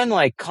 man,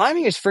 like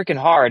climbing is freaking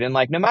hard. And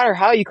like, no matter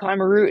how you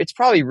climb a route, it's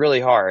probably really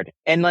hard.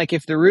 And like,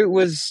 if the route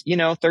was,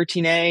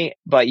 13A,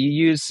 but you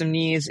use some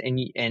knees and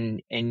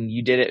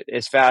you did it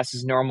as fast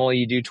as normal,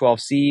 you do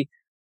 12C,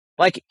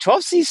 like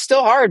 12C is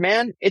still hard,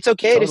 man. It's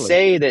okay to Totally.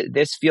 say that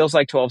this feels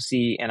like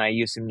 12C and I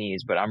use some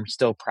knees, but I'm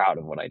still proud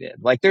of what I did.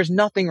 Like, there's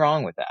nothing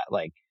wrong with that.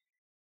 Like,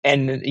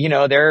 and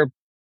there are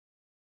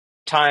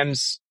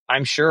times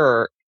I'm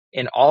sure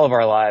in all of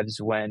our lives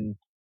when,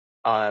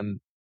 um,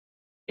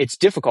 it's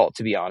difficult,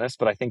 to be honest,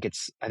 but I think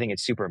it's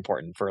super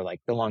important for like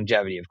the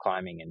longevity of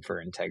climbing and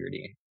for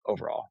integrity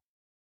overall.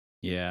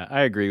 Yeah,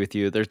 I agree with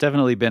you. There's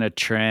definitely been a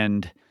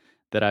trend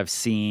that I've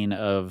seen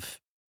of,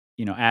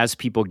 as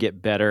people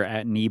get better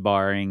at knee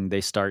barring,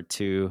 they start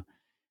to,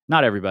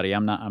 not everybody,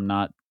 I'm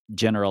not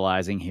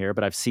generalizing here,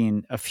 but I've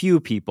seen a few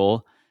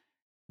people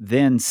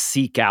then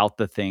seek out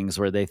the things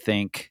where they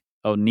think,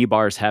 oh, knee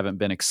bars haven't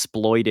been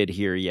exploited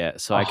here yet.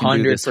 So A I can do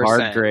hundred this hard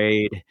percent.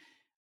 grade,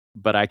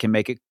 but I can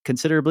make it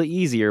considerably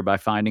easier by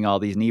finding all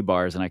these knee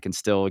bars and I can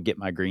still get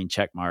my green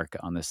check mark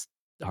on this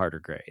harder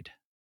grade.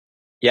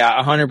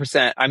 Yeah,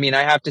 100%. I mean,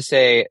 I have to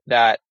say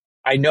that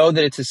I know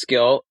that it's a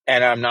skill,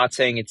 and I'm not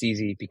saying it's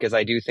easy because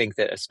I do think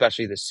that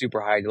especially the super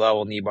high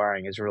level knee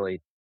barring is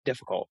really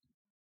difficult.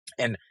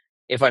 And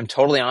if I'm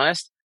totally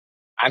honest,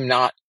 I'm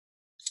not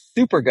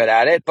super good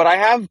at it, but I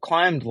have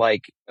climbed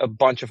like a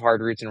bunch of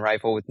hard routes in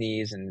rifle with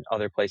knees and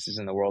other places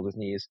in the world with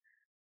knees.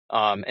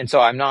 And so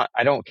I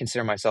don't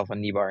consider myself a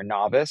knee bar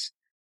novice.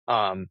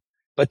 Um,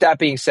 but that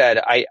being said,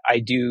 I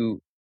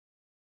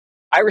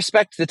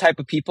respect the type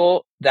of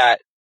people that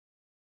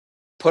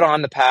put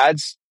on the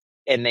pads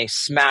and they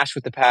smash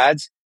with the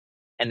pads,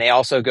 and they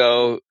also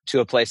go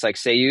to a place like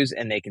Seiyu's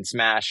and they can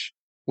smash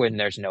when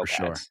there's no For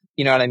sure. pads.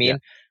 You know what I Yeah. mean?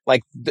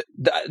 Like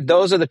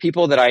those are the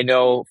people that I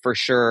know for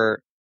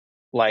sure.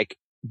 Like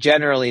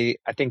generally,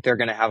 I think they're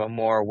going to have a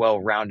more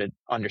well-rounded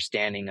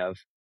understanding of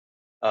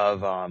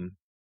um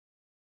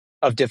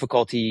of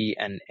difficulty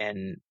and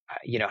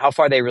how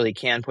far they really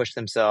can push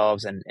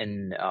themselves and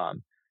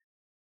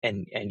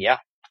yeah,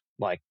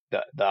 like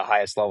the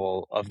highest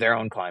level of their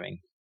own climbing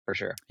for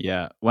sure.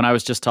 Yeah. When I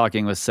was just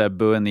talking with Seb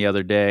Buen the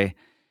other day,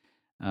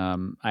 I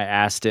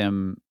asked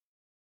him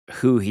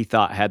who he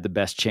thought had the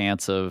best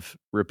chance of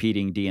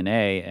repeating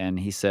DNA, and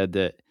he said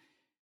that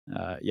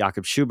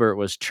Jakob Schubert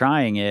was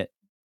trying it,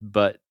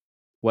 but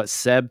what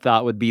Seb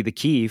thought would be the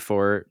key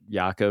for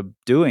Jakob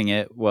doing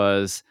it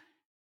was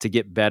to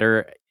get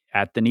better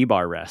at the knee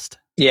bar rest.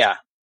 Yeah.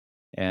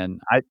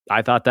 And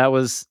I thought that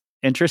was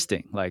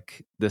interesting.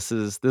 Like this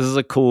is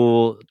a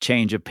cool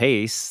change of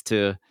pace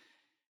to,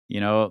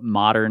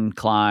 modern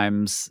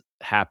climbs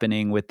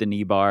happening with the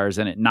knee bars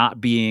and it not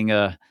being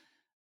a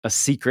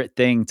secret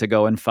thing to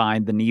go and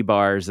find the knee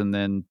bars and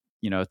then,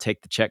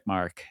 take the check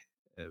mark.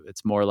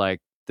 It's more like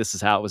this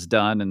is how it was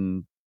done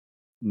and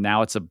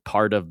now it's a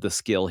part of the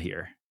skill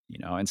here,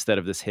 instead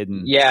of this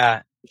hidden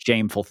Yeah,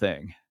 shameful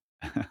thing.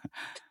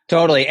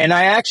 totally. And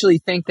I actually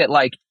think that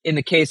like in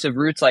the case of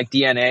routes like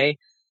DNA,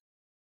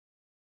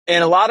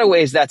 in a lot of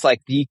ways, that's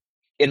like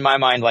in my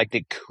mind, like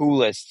the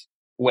coolest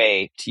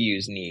way to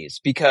use knees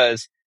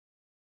because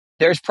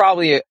there's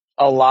probably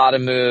a lot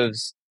of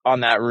moves on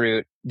that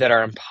route that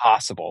are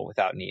impossible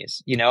without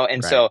knees, And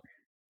Right. so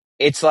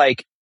it's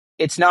like,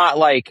 it's not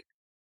like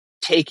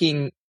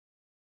taking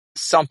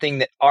something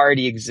that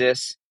already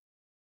exists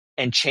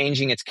and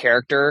changing its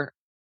character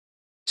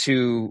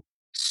to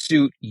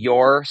suit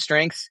your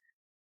strengths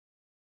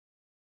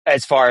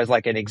as far as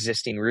like an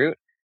existing route.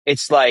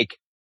 It's like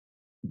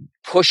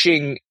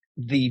pushing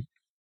the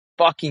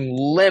fucking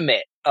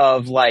limit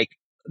of like,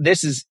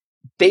 this is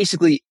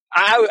basically,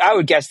 I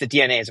would guess that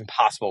DNA is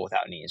impossible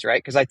without knees, right?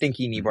 Because I think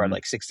he knee barred Mhm.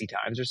 like 60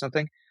 times or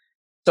something.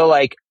 So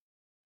like,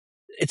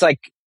 it's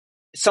like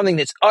something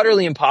that's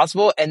utterly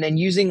impossible. And then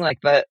using like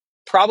it's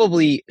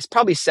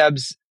probably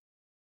Seb's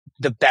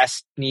the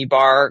best knee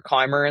bar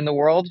climber in the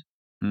world.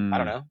 I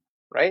don't Mm. know,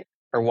 right?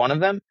 Or one of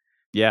them.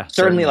 Yeah, Certainly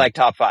certainly. like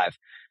top five.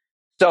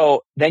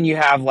 So then you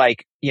have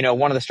like,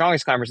 one of the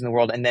strongest climbers in the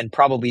world and then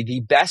probably the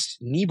best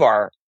knee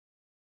bar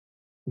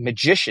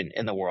magician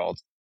in the world,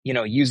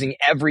 using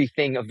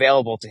everything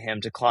available to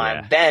him to climb,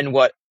 Yeah. then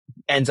what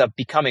ends up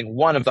becoming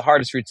one of the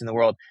hardest routes in the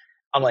world.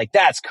 I'm like,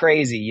 that's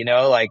crazy,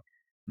 like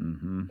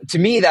Mhm. to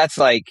me, that's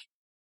like,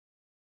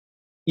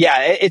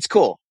 yeah, it's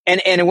cool.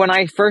 And when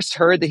I first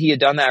heard that he had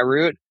done that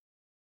route,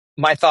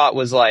 my thought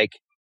was like,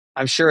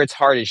 I'm sure it's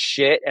hard as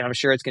shit. And I'm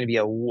sure it's going to be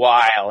a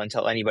while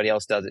until anybody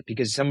else does it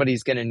because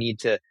somebody's going to need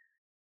to,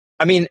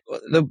 I mean,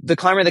 the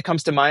climber that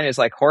comes to mind is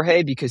like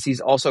Jorge because he's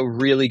also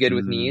really good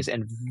with Mm. knees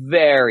and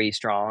very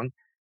strong.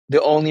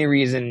 The only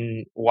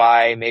reason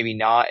why maybe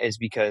not is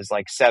because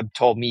like Seb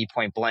told me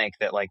point blank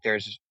that like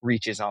there's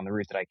reaches on the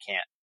route that I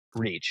can't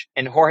reach.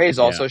 And Jorge is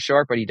Yeah. also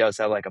short, but he does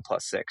have like a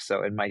 +6,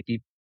 so it might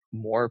be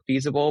more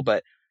feasible.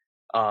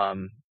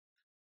 Um,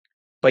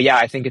 but yeah,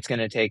 I think it's going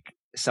to take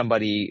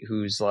somebody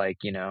who's like,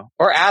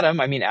 or Adam.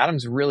 I mean,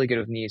 Adam's really good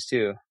with knees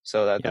too.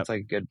 So Yep. that's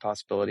like a good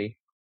possibility.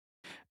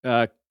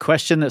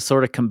 Question that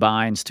sort of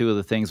combines two of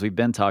the things we've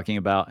been talking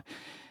about.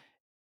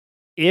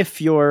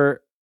 If you're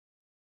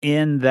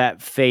in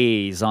that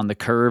phase on the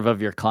curve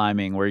of your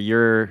climbing where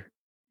you're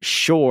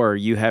sure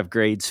you have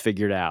grades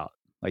figured out,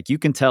 like you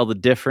can tell the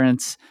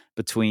difference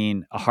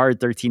between a hard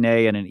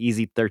 13A and an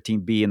easy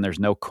 13B, and there's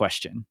no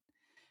question.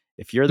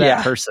 If you're that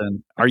Yeah.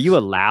 person, are you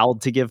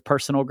allowed to give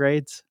personal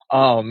grades?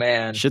 Oh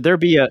man. Should there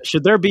be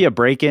a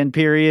break-in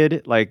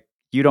period? Like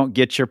you don't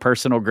get your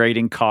personal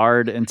grading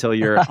card until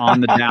you're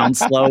on the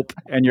downslope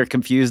and you're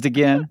confused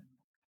again?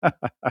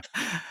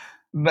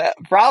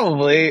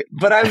 Probably,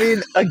 but I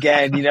mean,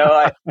 again,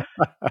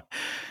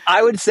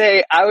 I would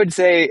say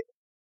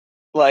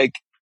like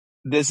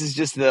this is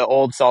just the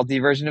old salty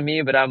version of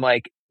me, but I'm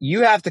like,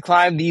 you have to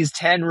climb these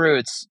 10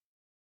 routes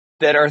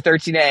that are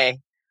 13A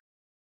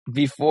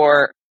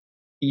before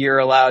you're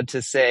allowed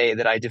to say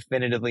that I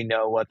definitively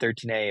know what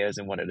 13A is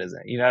and what it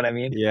isn't. You know what I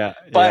mean? Yeah.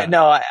 But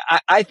no,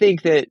 I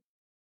think that,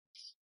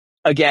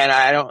 again,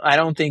 I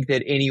don't think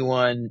that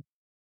anyone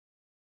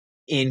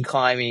in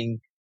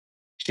climbing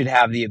should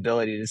have the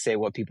ability to say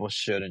what people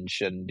should and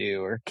shouldn't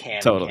do or can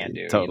and can't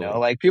do. Totally.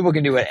 Like people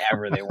can do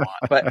whatever they want,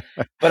 but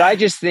I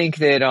just think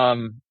that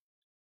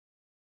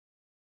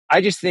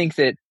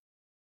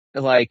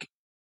like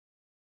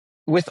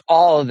with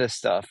all of this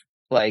stuff,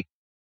 like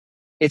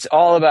it's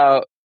all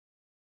about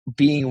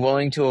being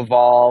willing to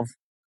evolve,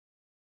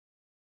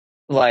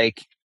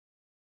 like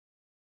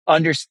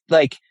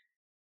like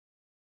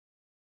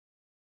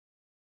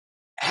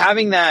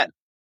having that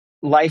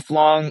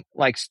lifelong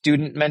like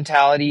student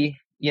mentality,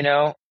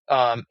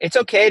 it's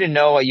okay to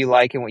know what you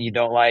like and what you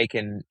don't like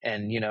and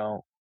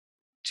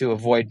to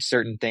avoid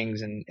certain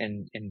things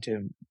and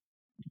to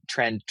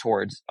trend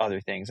towards other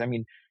things. I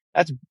mean,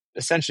 that's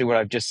essentially what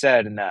I've just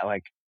said in that,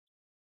 like,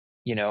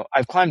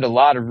 I've climbed a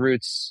lot of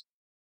routes.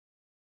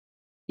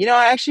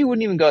 I actually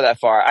wouldn't even go that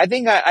far. I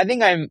think I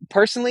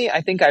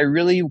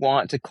really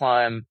want to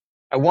climb.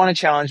 I want to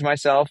challenge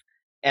myself.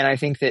 And I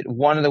think that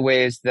one of the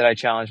ways that I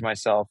challenge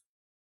myself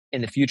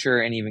in the future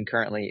and even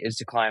currently is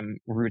to climb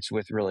routes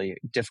with really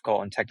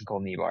difficult and technical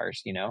knee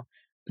bars.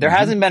 There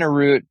hasn't been a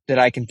route that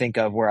I can think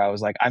of where I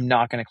was like, I'm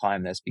not going to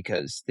climb this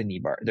because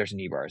there's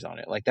knee bars on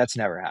it. Like that's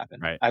never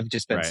happened. Right. I've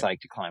just been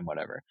psyched to climb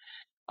whatever.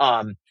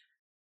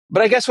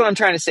 But I guess what I'm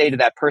trying to say to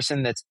that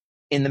person that's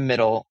in the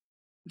middle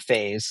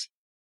phase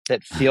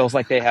that feels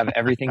like they have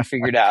everything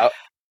figured out.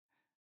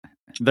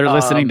 They're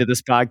listening to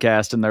this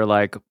podcast and they're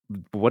like,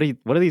 what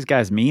do these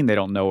guys mean? They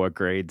don't know what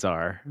grades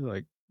are.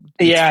 Like,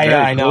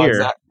 I know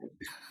exactly.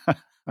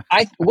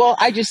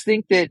 I just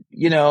think that,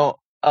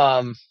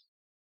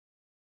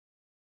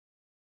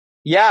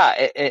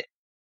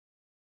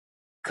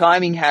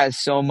 climbing has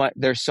so much,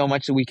 there's so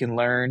much that we can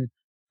learn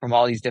from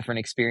all these different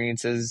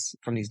experiences,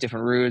 from these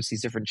different routes,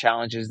 these different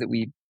challenges that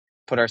we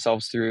put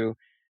ourselves through.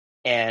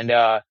 And,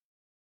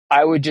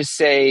 I would just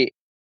say,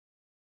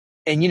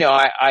 and,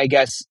 I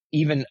guess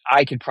even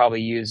I could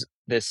probably use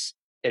this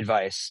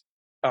advice,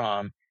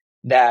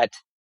 that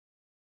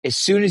as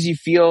soon as you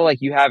feel like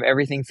you have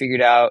everything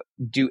figured out,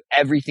 do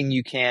everything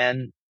you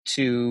can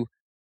to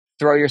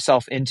throw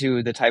yourself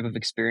into the type of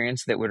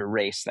experience that would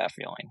erase that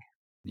feeling.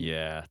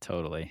 Yeah,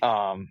 totally.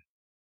 And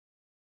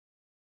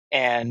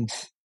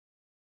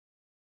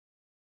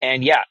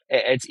yeah,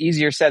 it's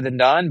easier said than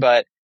done,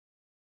 but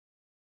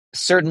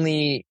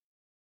certainly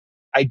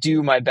I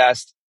do my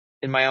best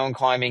in my own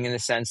climbing in the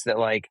sense that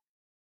like,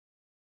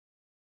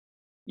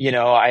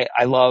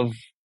 I love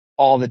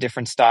all the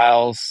different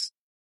styles.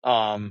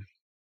 And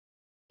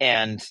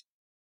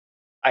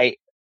I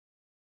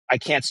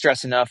can't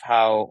stress enough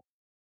how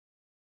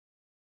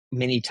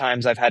many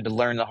times I've had to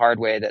learn the hard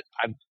way that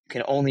I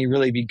can only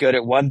really be good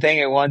at one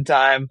thing at one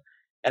time.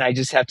 And I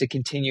just have to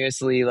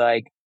continuously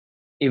like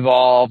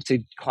evolve to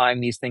climb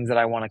these things that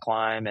I want to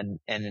climb. And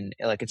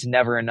like, it's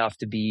never enough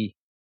to be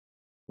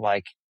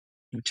like,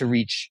 to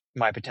reach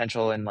my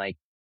potential in like,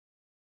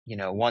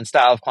 one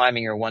style of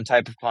climbing or one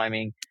type of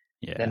climbing.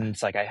 Yeah. Then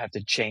it's like, I have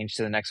to change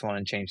to the next one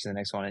and change to the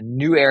next one. And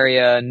new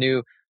area,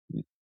 new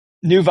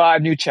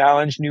vibe, new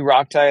challenge, new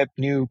rock type,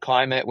 new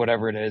climate,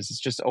 whatever it is.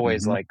 It's just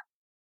always like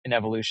an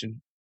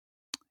evolution.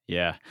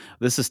 Yeah,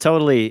 this is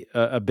totally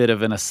a bit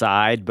of an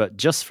aside, but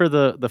just for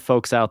the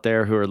folks out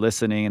there who are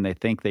listening and they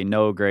think they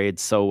know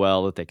grades so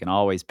well that they can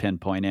always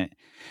pinpoint it.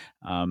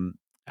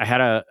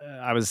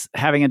 I was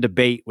having a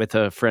debate with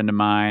a friend of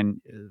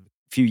mine a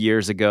few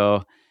years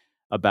ago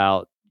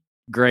about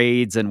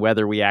grades and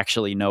whether we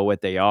actually know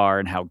what they are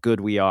and how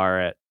good we are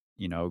at,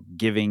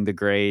 giving the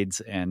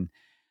grades. And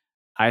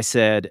I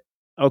said,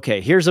 okay,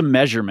 here's a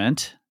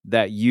measurement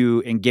that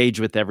you engage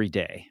with every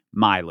day: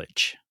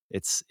 mileage.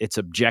 It's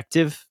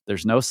objective.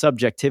 There's no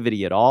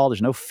subjectivity at all.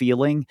 There's no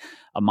feeling.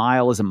 A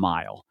mile is a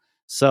mile.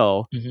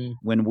 So Mm-hmm.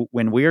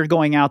 when we're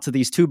going out to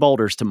these two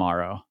boulders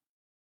tomorrow,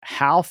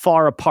 how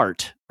far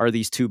apart are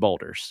these two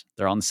boulders?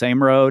 They're on the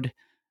same road.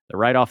 They're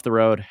right off the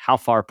road. How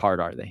far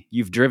apart are they?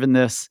 You've driven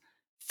this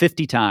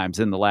 50 times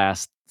in the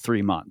last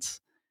 3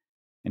 months.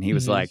 And he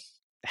was Mm-hmm. like,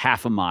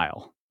 half a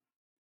mile.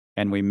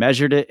 And we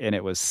measured it and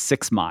it was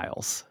 6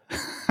 miles.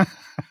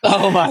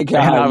 Oh my And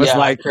God. Yeah.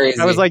 I was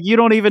Crazy. like, you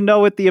don't even know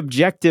what the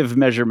objective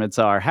measurements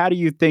are. How do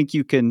you think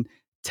you can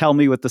tell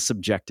me what the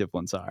subjective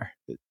ones are?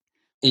 We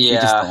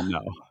just Yeah. don't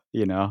know,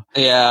 you know?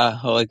 Yeah.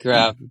 Holy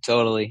crap.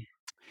 Totally.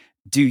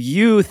 Do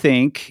you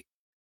think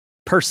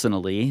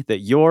personally that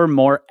you're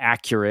more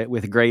accurate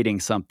with grading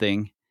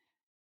something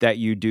that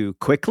you do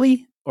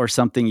quickly or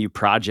something you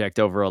project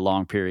over a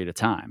long period of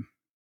time?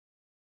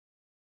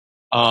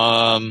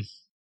 Um,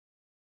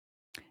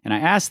 And I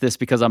ask this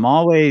because I'm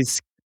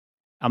always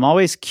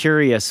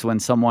curious when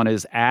someone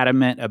is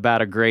adamant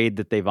about a grade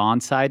that they've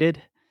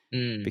on-cited,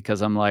 mm.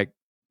 because I'm like,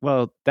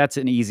 well, that's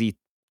an easy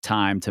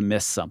time to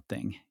miss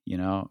something, you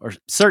know? Or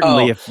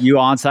certainly Oh, if you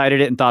on-cited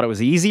it and thought it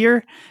was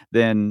easier,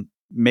 then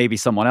maybe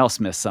someone else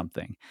missed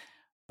something.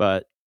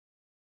 But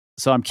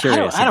so I'm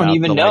curious I don't about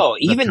even know.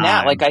 the Even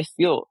that, like, time. I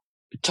feel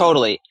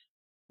totally.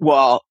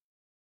 Well,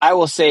 I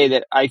will say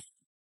that I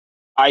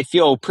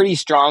feel pretty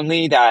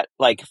strongly that,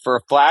 like, for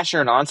a flash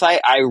or an onsite,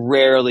 I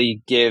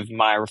rarely give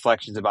my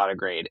reflections about a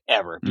grade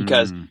ever,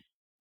 because Mm,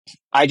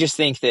 I just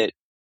think that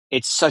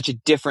it's such a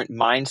different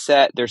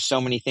mindset. There's so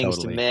many things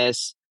to totally.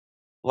 miss.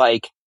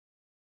 Like,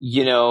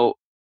 you know,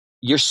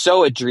 you're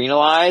so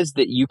adrenalized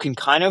that you can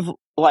kind of,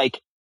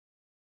 like,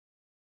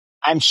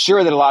 I'm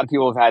sure that a lot of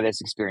people have had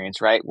this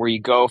experience, right? Where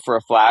you go for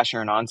a flash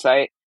or an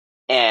onsite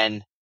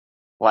and,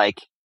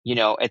 like,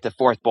 at the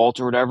fourth bolt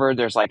or whatever,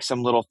 there's like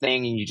some little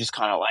thing and you just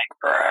kind of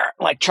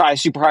like try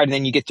super hard and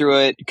then you get through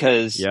it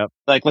because, Yep.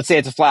 like, let's say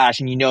it's a flash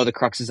and the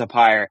crux is up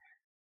higher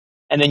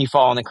and then you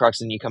fall on the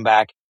crux and you come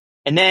back.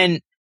 And then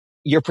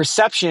your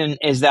perception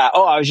is that,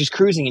 oh, I was just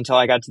cruising until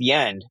I got to the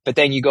end. But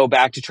then you go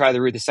back to try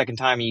the route the second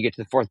time and you get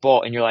to the fourth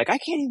bolt and you're like, I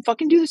can't even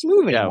fucking do this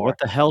move Yeah, anymore. what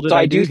the hell did So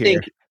I I do do here?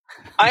 think,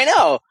 I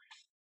know.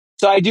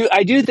 So I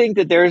do think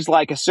that there's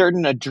like a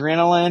certain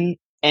adrenaline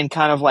and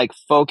kind of like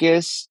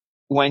focus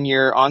when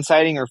you're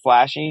on-sighting or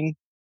flashing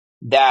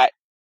that,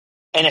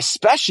 and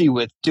especially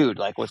with, dude,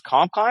 like with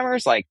comp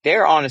climbers, like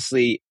they're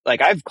honestly,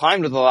 like I've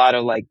climbed with a lot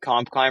of like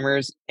comp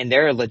climbers and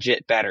they're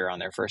legit better on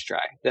their first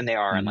try than they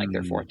are on like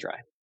their fourth Mm, try.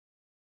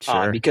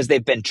 sure. Because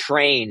they've been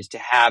trained to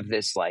have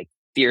this like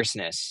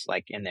fierceness,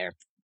 like in their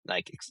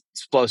like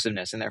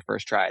explosiveness in their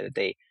first try, that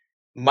they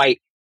might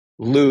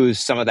lose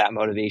some of that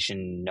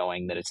motivation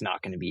knowing that it's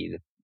not going to be the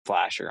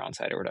flash or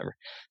onside or whatever.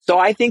 So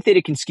I think that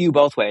it can skew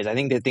both ways. I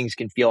think that things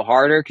can feel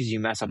harder because you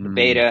mess up the Mm,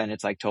 beta and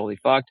it's like totally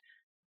fucked.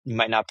 You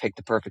might not pick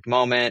the perfect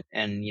moment,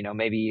 and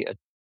maybe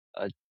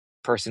a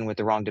person with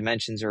the wrong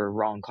dimensions or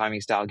wrong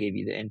climbing style gave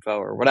you the info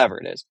or whatever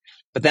it is.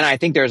 But then I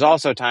think there's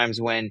also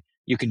times when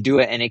you can do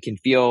it and it can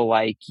feel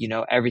like,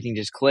 everything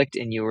just clicked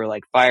and you were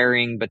like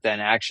firing, but then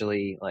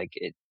actually like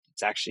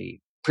it's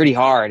actually pretty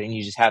hard and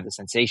you just have the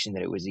sensation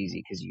that it was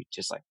easy because you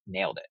just like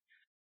nailed it.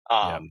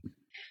 yep.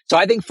 So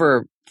I think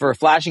for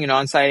flashing and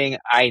on-sighting,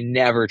 I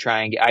never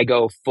try and I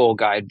go full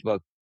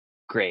guidebook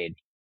grade.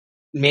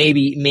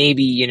 Maybe,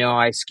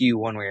 I skew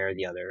one way or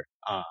the other.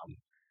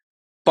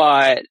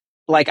 But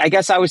like, I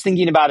guess I was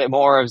thinking about it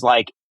more as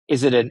like,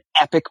 is it an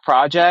epic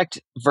project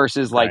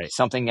versus like Right.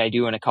 something I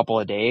do in a couple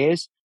of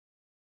days?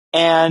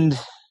 And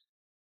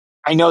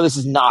I know this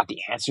is not the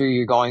answer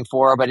you're going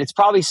for, but it's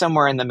probably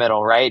somewhere in the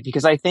middle, right?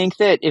 Because I think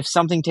that if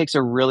something takes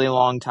a really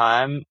long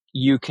time,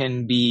 no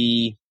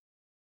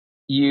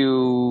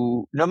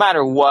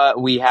matter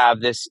what, we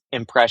have this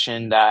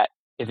impression that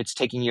if it's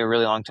taking you a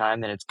really long time,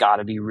 then it's got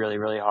to be really,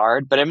 really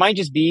hard. But it might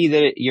just be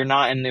that you're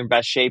not in the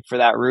best shape for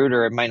that route,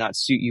 or it might not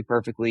suit you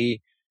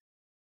perfectly.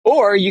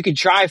 Or you could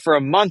try for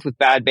a month with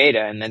bad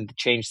beta and then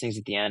change things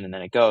at the end and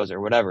then it goes,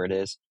 or whatever it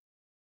is.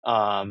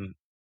 Um,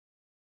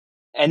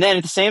 and then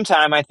at the same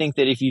time, I think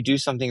that if you do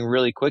something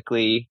really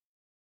quickly,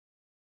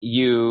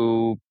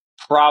 you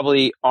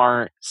probably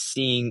aren't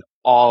seeing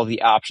all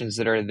the options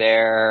that are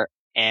there,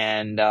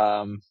 and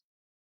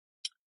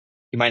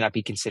you might not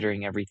be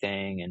considering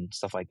everything and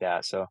stuff like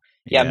that. So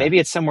yeah, Yeah. maybe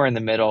it's somewhere in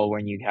the middle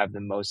when you have the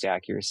most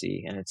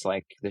accuracy, and it's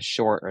like the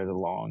short or the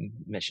long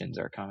missions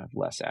are kind of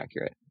less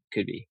accurate.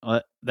 Could be.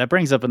 That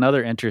brings up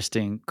another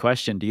interesting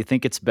question. Do you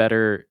think it's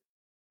better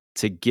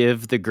to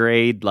give the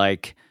grade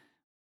like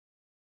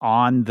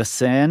on the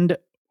send,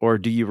 or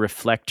do you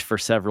reflect for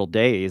several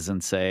days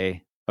and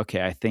say,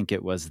 okay, I think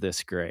it was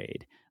this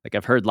grade? Like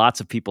I've heard lots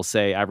of people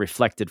say, I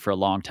reflected for a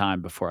long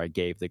time before I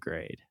gave the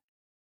grade.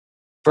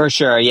 For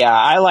sure. Yeah.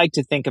 I like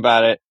to think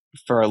about it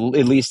for at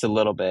least a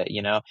little bit,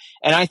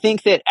 and I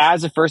think that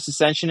as a first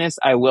ascensionist,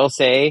 I will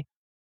say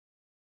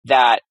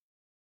that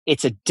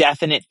it's a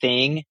definite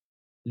thing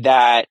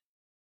that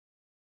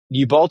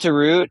you bolt a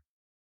route,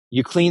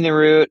 you clean the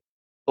route,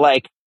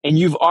 like, and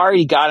you've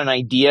already got an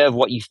idea of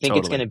what you think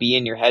it's going to Totally. be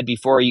in your head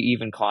before you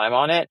even climb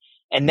on it.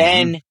 And Hmm.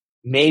 then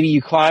maybe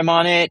you climb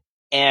on it,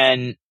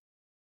 and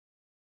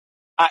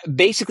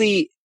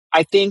basically,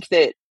 I think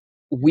that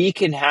we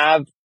can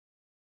have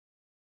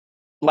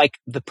like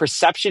the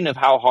perception of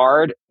how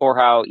hard or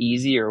how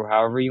easy or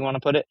however you want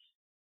to put it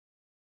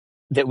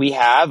that we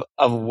have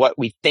of what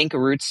we think a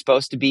route's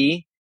supposed to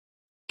be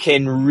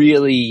can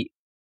really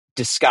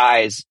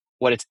disguise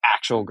what its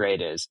actual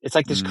grade is. It's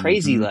like this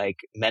crazy, Mm-hmm. like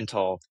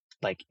mental,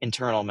 like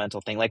internal mental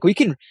thing. Like we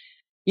can,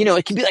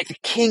 it can be like the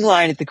king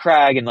line at the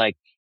crag and like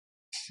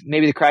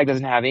maybe the crag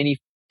doesn't have any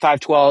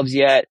 512s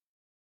yet.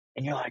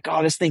 And you're like,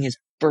 oh, this thing is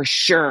for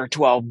sure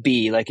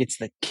 12B. Like it's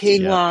the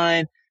king Yep.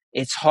 line.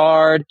 It's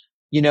hard,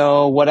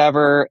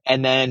 whatever.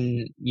 And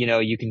then,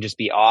 you can just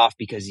be off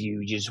because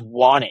you just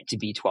want it to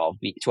be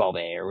 12B,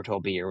 12A or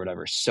 12B or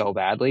whatever so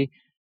badly.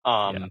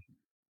 Yeah.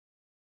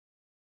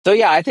 So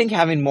yeah, I think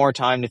having more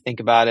time to think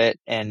about it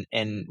and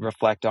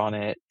reflect on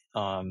it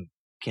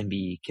can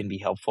be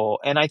helpful.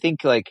 And I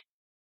think like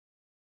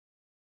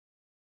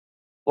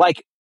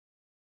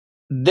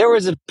there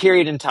was a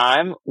period in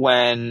time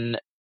when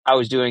I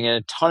was doing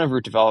a ton of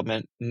route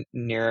development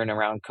near and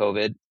around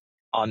COVID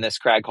on this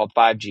crag called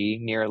 5G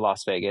near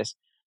Las Vegas.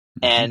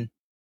 Mm-hmm. And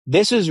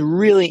this was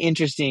really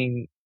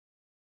interesting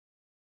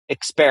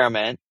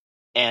experiment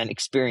and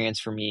experience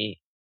for me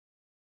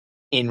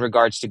in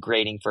regards to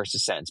grading first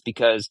ascents,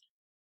 because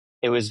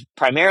it was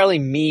primarily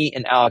me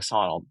and Alex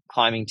Honnold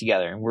climbing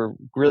together. And we're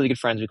really good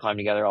friends. We climb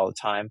together all the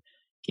time.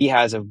 He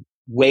has a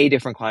way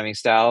different climbing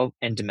style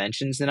and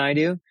dimensions than I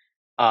do.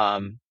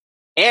 And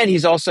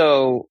he's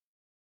also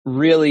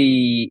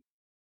really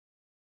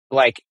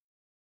like,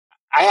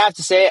 I have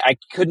to say, I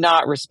could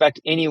not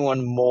respect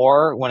anyone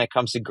more when it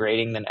comes to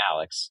grading than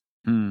Alex.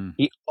 Mm.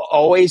 He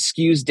always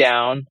skews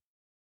down.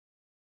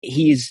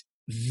 He's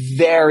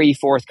very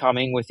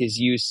forthcoming with his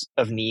use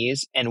of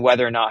knees and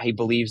whether or not he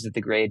believes that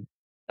the grade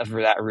of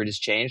that route has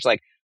changed. Like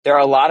there are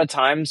a lot of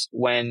times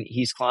when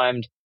he's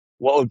climbed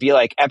what would be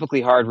like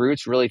epically hard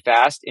routes really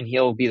fast, and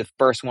he'll be the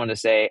first one to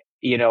say,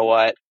 you know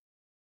what,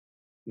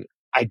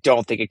 I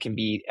don't think it can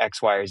be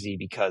X, Y, or Z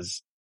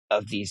because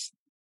of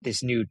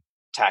this new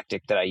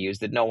tactic that I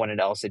used that no one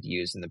else had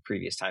used in the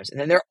previous times. And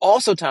then there are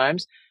also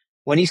times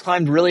when he's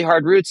climbed really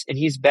hard routes and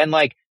he's been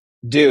like,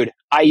 dude,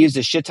 I used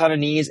a shit ton of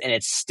knees and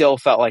it still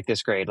felt like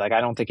this grade. Like,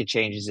 I don't think it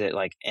changes it.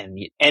 Like, and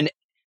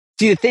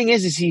see, the thing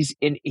is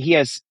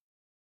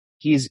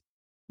he's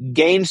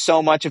gained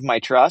so much of my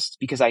trust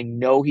because I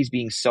know he's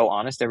being so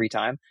honest every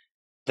time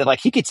that like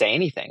he could say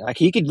anything. Like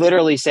he could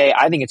literally say,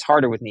 I think it's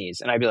harder with knees.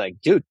 And I'd be like,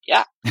 dude,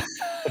 yeah,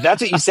 if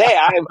that's what you say,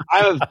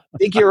 I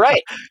think you're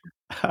right,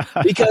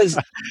 because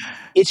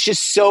it's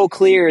just so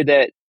clear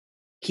that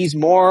he's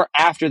more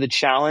after the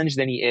challenge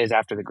than he is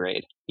after the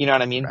grade. You know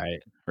what I mean?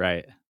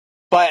 Right.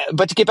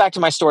 But to get back to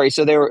my story,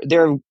 so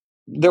there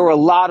were a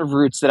lot of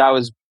routes that I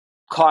was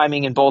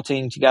climbing and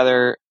bolting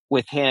together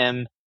with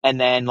him, and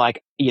then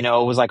like it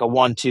was like a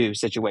 1-2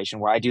 situation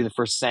where I do the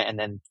first ascent, and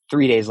then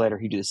 3 days later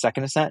he do the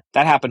second ascent.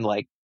 That happened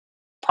like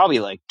probably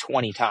like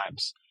 20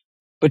 times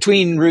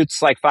between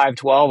routes like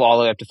 512 all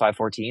the way up to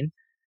 514,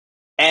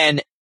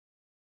 and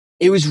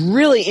it was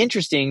really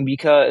interesting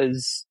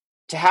because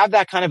to have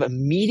that kind of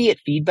immediate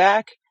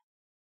feedback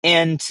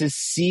and to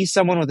see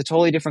someone with a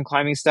totally different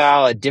climbing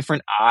style, a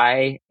different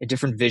eye, a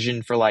different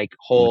vision for like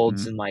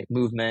holds Mm-hmm. and like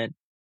movement,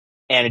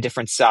 and a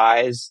different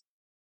size,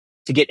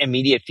 to get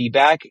immediate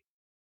feedback,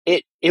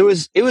 it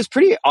was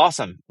pretty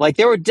awesome. Like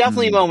there were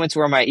definitely Mm. moments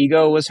where my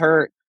ego was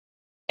hurt,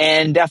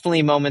 and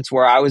definitely moments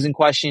where I was in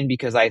question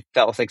because I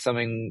felt like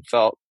something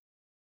felt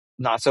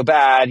not so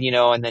bad,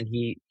 and then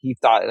he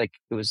thought like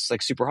it was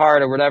like super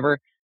hard or whatever.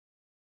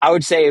 I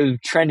would say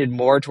it trended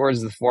more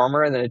towards the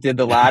former than it did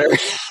the latter.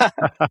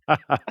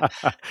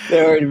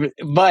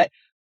 But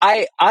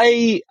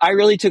I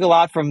really took a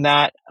lot from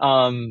that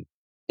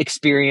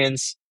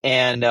experience,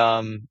 and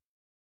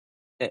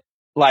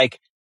like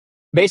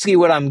basically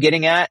what I'm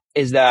getting at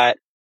is that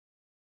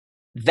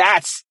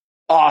that's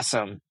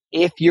awesome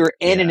if you're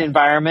in an Yeah.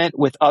 environment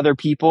with other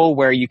people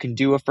where you can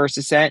do a first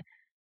ascent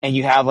and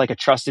you have like a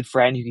trusted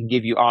friend who can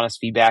give you honest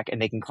feedback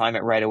and they can climb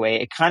it right away.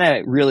 It kind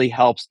of really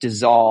helps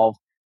dissolve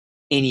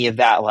any of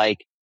that,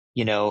 like,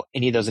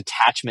 any of those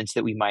attachments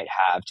that we might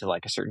have to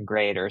like a certain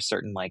grade or a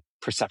certain like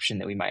perception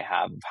that we might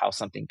have of how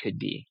something could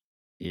be.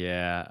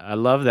 Yeah. I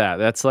love that.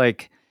 That's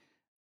like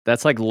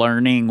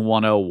learning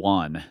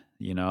 101.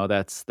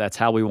 That's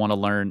how we want to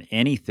learn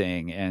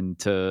anything, and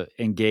to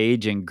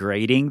engage in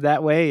grading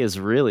that way is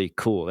really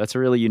cool. That's a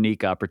really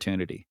unique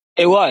opportunity.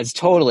 It was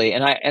totally.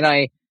 And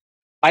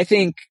I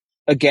think,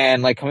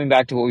 again, like coming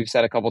back to what we've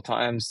said a couple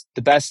times,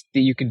 the best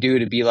that you can do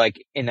to be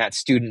like in that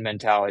student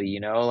mentality,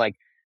 like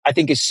I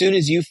think as soon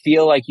as you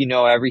feel like you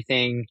know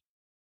everything,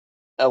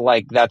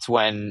 like that's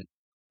when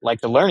like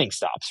the learning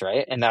stops,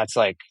 right? And that's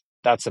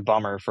a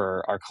bummer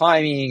for our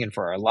climbing and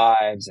for our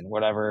lives and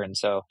whatever. And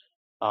so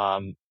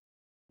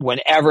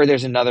whenever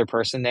there's another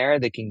person there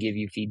that can give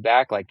you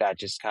feedback, like that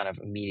just kind of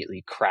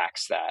immediately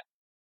cracks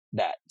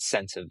that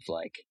sense of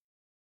like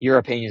your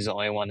opinion is the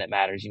only one that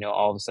matters.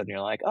 All of a sudden you're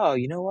like, oh,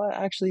 you know what?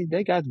 Actually,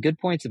 they got good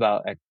points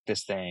about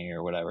this thing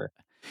or whatever.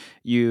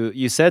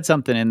 You said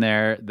something in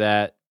there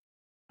that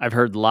I've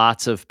heard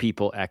lots of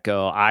people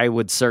echo. I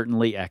would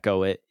certainly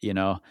echo it.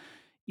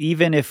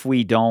 even if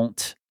we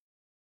don't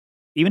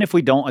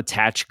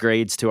attach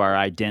grades to our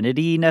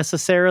identity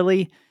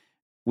necessarily,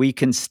 we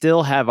can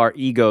still have our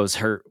egos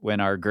hurt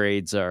when our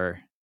grades are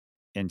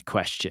in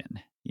question,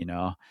 you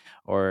know?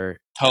 Or,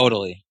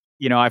 Totally.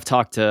 I've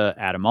talked to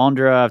Adam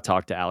Ondra, I've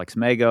talked to Alex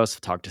Magos,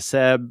 I've talked to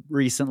Seb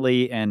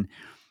recently, and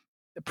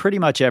pretty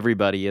much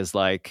everybody is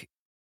like,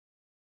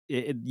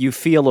 you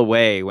feel a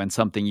way when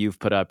something you've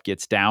put up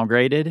gets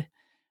downgraded,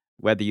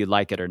 whether you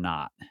like it or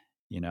not,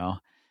 you know?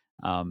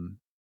 Um,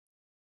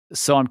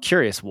 so I'm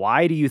curious,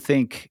 why do you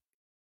think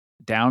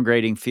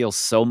downgrading feels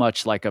so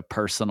much like a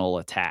personal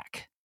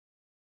attack?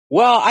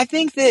 Well, I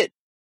think that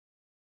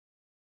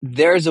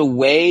there's a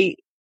way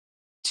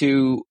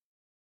to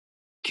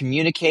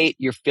communicate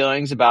your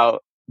feelings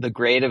about the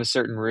grade of a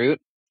certain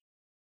route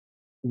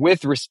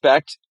with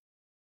respect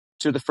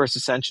to the first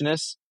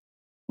ascensionists.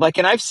 Like,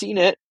 and I've seen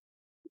it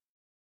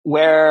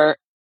where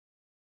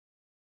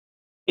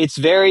it's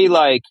very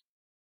like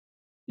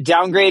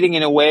downgrading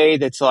in a way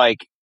that's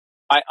like,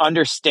 I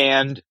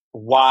understand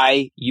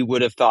why you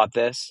would have thought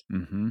this.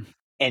 Mm-hmm.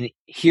 And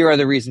here are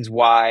the reasons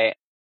why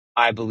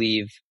I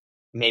believe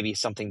maybe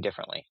something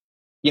differently.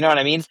 You know what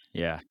I mean?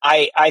 Yeah.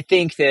 I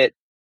think that,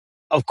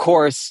 of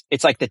course,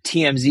 it's like the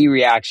TMZ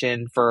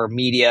reaction for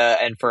media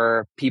and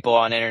for people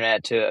on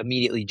internet to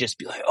immediately just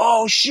be like,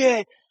 oh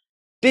shit,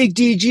 big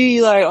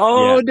DG, like,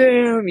 oh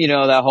Yeah.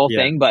 damn, that whole Yeah.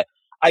 thing. But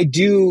I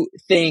do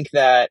think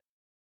that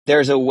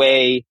there's a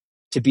way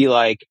to be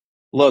like,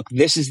 look,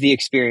 this is the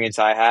experience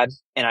I had,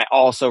 and I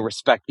also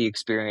respect the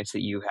experience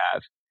that you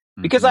have.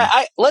 Because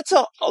Mm-hmm.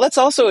 let's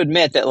also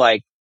admit that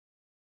like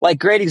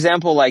great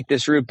example, like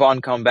this route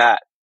Bon Combat,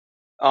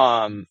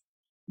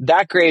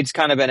 that grade's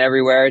kind of been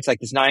everywhere. It's like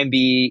this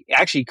 9B.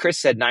 Actually, Chris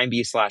said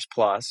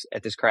 9B/plus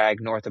at this crag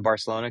north of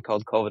Barcelona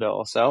called Cova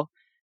del Oso.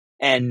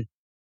 And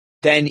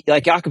then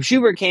like Jakob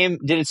Schubert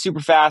did it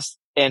super fast.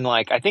 And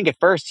like, I think at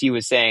first he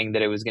was saying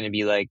that it was going to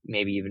be like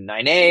maybe even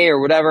 9A or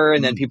whatever.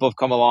 And then people have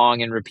come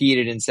along and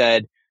repeated and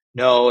said,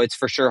 no, it's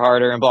for sure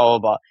harder and blah, blah,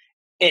 blah.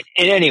 And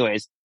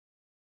anyways,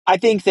 I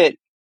think that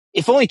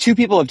if only two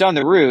people have done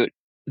the route,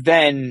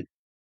 then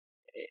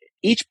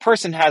each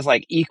person has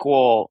like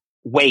equal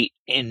weight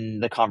in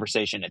the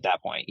conversation at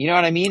that point. You know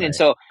what I mean? Right. And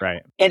so,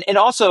 Right. and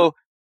also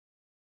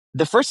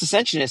the first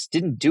ascensionists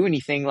didn't do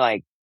anything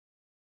like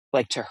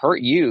to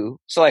hurt you.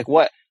 So like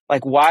what,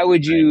 like, why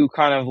would you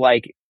kind of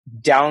like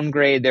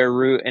downgrade their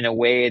route in a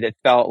way that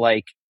felt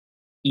like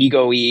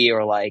ego-y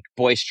or like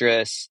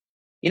boisterous?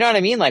 You know what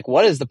I mean? Like,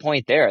 what is the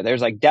point there?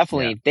 There's like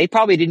definitely, they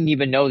probably didn't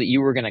even know that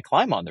you were going to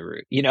climb on the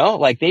route,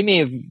 like they may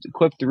have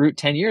equipped the route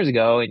 10 years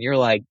ago and you're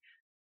like,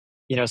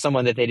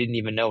 someone that they didn't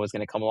even know was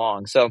going to come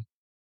along. So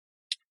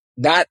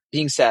that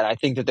being said, I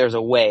think that there's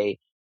a way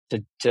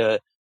to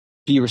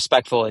be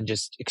respectful and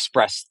just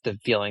express the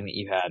feeling that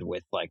you had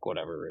with like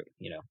whatever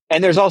route,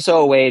 and there's also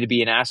a way to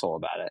be an asshole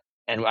about it.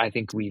 And I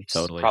think we've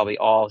Totally. probably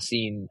all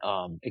seen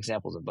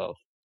examples of both.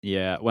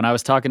 Yeah. When I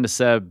was talking to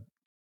Seb,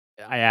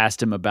 I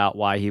asked him about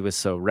why he was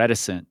so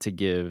reticent to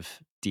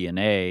give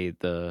DNA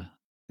the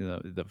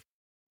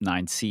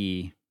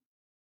 9C,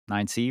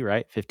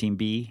 right?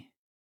 15B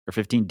or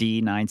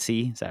 15D,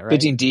 9C. Is that right?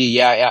 15D,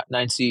 yeah,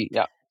 9C,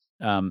 yeah.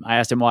 I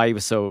asked him why he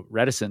was so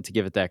reticent to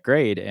give it that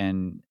grade,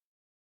 and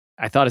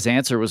I thought his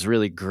answer was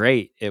really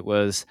great. It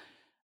was,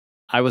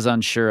 I was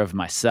unsure of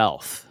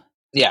myself.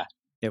 Yeah.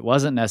 It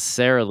wasn't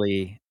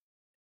necessarily,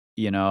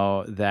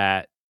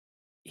 that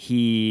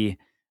he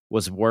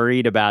was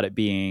worried about it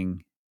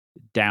being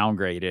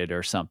downgraded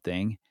or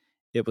something.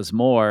 It was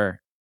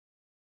more,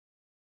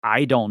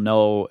 I don't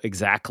know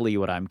exactly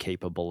what I'm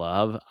capable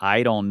of.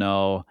 I don't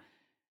know,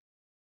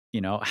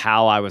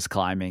 how I was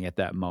climbing at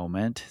that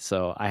moment.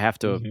 So I have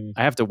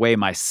to weigh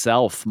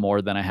myself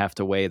more than I have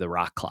to weigh the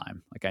rock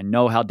climb. Like, I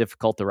know how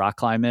difficult the rock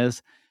climb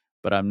is,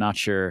 but I'm not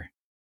sure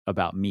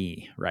about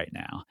me right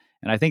now.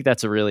 And I think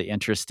that's a really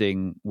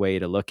interesting way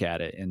to look at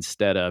it,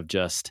 instead of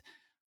just,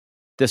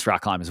 this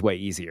rock climb is way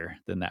easier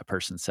than that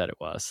person said it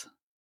was.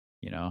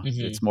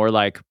 It's more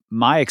like,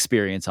 my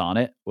experience on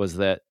it was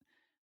that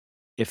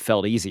it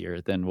felt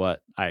easier than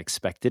what I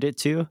expected it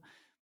to.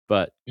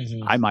 But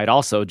I might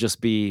also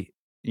just be,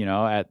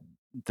 at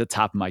the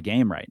top of my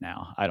game right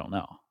now. I don't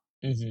know.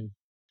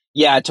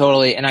 Yeah,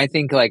 totally. And I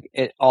think like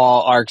it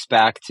all arcs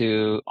back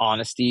to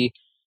honesty,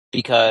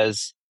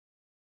 because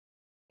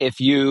if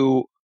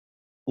you,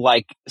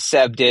 like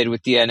Seb did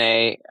with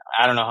DNA,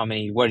 I don't know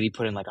what did he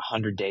put in, like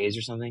 100 days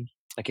or something?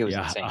 Like, it was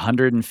insane.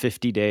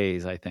 150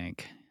 days, I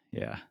think.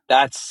 Yeah.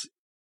 That's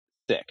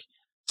sick.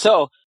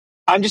 So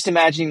I'm just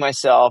imagining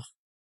myself,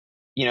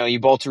 you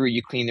bolt a route,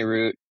 you clean the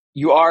route,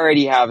 you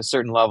already have a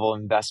certain level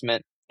of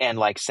investment and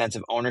like sense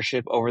of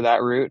ownership over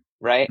that route,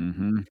 right?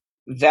 Mm-hmm.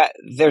 That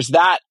there's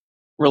that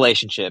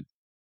relationship.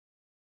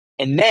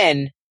 And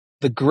then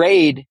the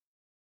grade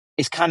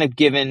is kind of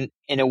given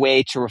in a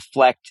way to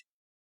reflect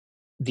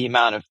the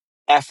amount of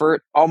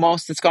effort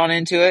almost that's gone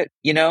into it,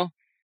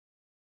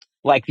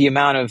 like the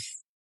amount of,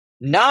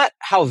 not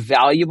how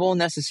valuable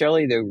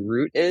necessarily the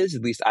route is,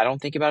 at least I don't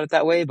think about it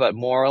that way, but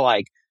more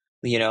like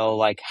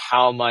like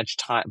how much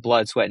time,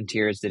 blood, sweat, and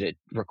tears did it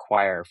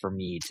require for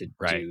me to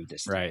Right. do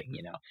this Right. thing,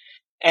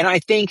 And I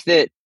think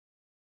that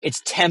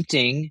it's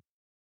tempting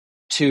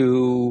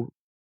to,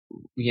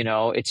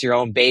 it's your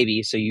own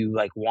baby. So you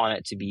like want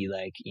it to be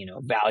like,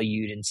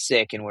 valued and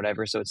sick and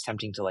whatever. So it's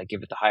tempting to like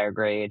give it the higher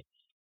grade.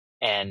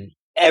 And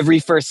every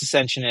first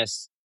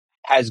ascensionist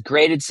has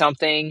graded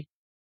something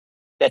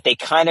that they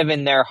kind of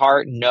in their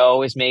heart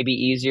know is maybe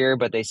easier,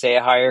 but they say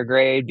a higher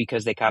grade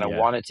because they kind of Yeah.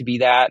 want it to be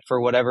that for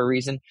whatever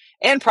reason.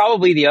 And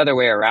probably the other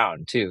way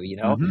around too,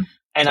 Mm-hmm.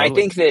 And I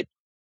Totally. think that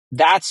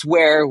that's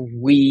where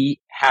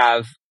we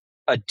have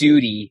a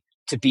duty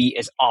to be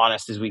as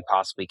honest as we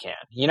possibly can.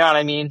 You know what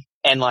I mean?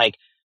 And like,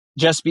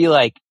 just be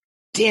like,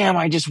 damn,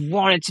 I just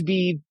want it to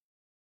be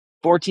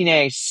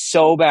 14A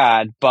so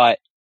bad. But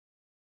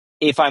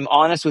if I'm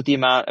honest with the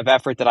amount of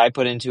effort that I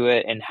put into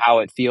it and how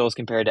it feels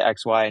compared to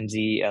X, Y, and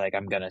Z, like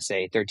I'm going to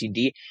say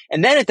 13D.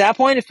 And then at that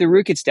point, if the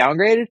root gets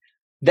downgraded,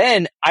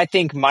 then I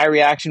think my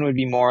reaction would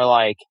be more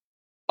like,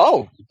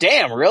 oh,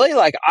 damn, really?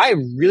 Like, I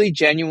really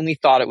genuinely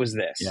thought it was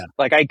this. Yeah.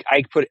 Like,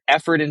 I put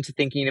effort into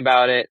thinking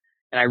about it,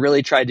 and I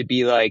really tried to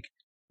be, like,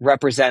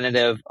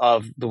 representative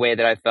of the way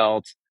that I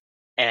felt,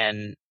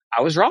 and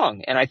I was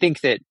wrong. And I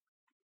think that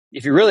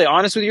if you're really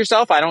honest with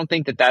yourself, I don't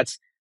think that that's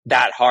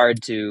that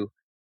hard to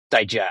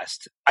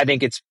digest. I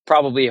think it's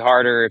probably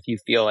harder if you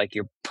feel like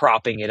you're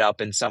propping it up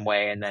in some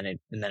way, and then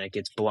it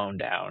gets blown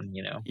down,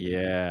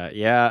 Yeah.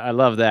 Yeah. I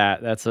love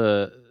that. That's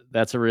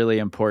a really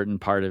important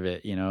part of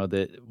it,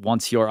 that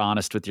once you're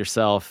honest with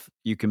yourself,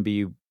 you can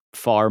be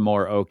far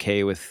more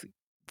okay with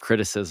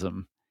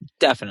criticism,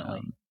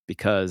 Definitely.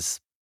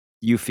 because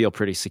you feel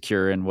pretty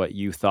secure in what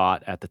you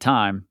thought at the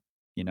time.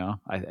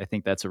 I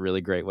think that's a really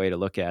great way to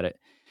look at it.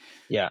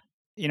 Yeah.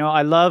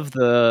 I love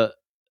the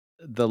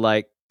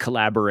like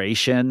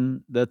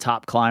collaboration the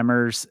top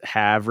climbers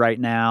have right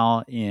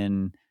now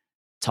in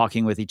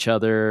talking with each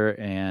other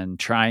and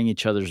trying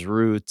each other's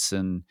routes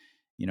and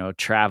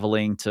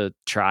traveling to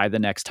try the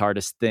next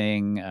hardest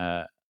thing.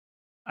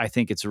 I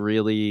think it's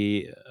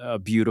really a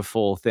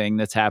beautiful thing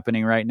that's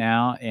happening right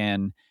now.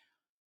 And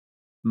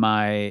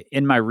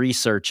in my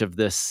research of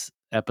this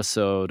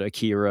episode,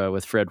 Akira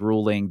with Fred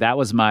Ruling, that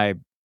was my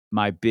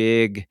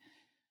big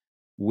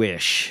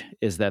wish,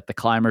 is that the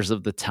climbers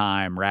of the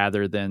time,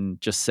 rather than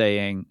just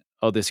saying,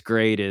 "Oh, this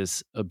grade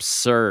is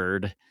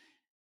absurd,"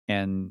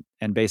 and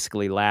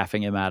basically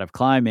laughing him out of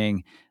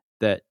climbing,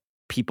 that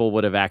people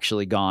would have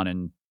actually gone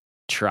and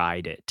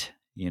tried it,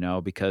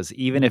 because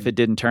even if Mm. it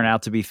didn't turn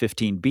out to be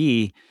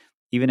 15B,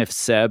 even if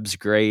Seb's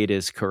grade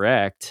is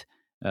correct,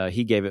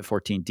 he gave it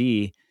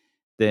 14D,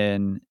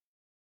 then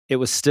it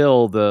was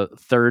still the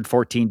third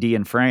 14D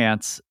in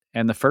France,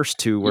 and the first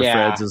two were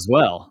Fred's Yeah. as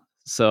well.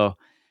 So,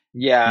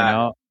 you Yeah.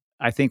 know,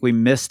 I think we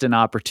missed an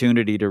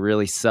opportunity to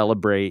really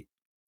celebrate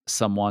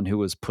someone who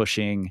was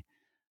pushing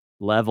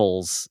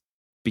levels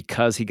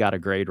because he got a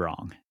grade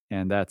wrong.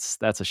 And that's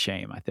a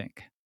shame, I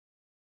think.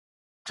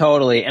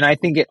 Totally. And I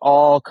think it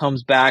all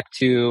comes back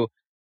to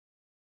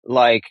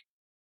like,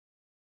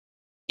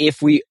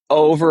 if we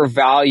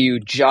overvalue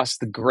just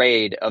the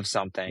grade of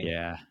something,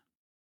 Yeah.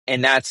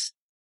 and that's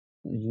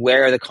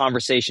where the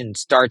conversation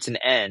starts and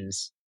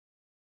ends,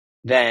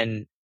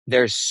 then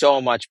there's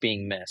so much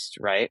being missed,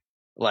 right?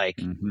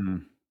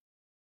 Mhm.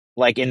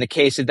 Like in the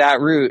case of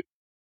that route,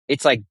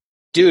 it's like,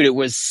 dude, it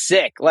was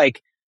sick.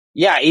 Like,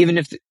 yeah, even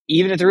if the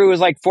route was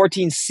like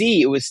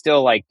 14C, it was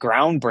still like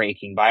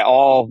groundbreaking by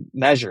all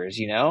measures,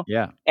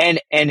 Yeah.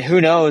 And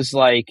who knows,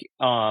 like,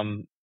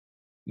 I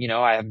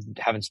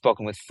haven't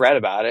spoken with Fred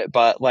about it,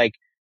 but like,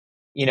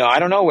 I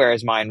don't know where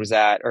his mind was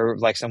at, or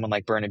like someone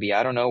like Burnaby,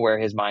 I don't know where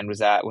his mind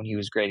was at when he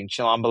was grading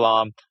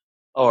Chilambalam,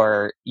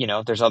 or,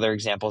 there's other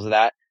examples of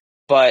that.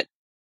 But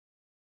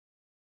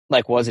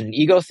like, was it an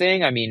ego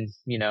thing? I mean,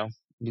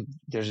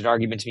 there's an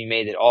argument to be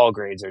made that all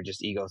grades are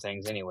just ego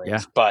things Yeah.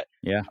 anyways. But,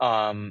 Yeah.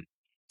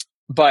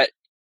 but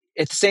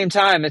at the same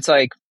time, it's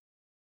like,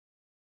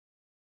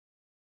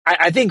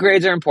 I think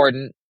grades are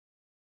important.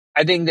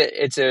 I think that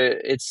it's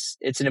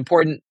an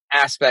important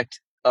aspect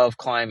of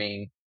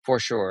climbing for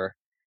sure.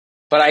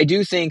 But I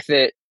do think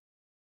that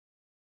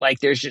like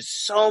there's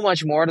just so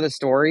much more to the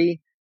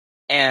story,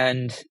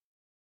 and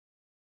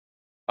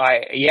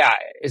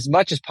as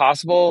much as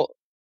possible,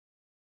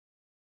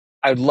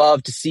 I'd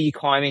love to see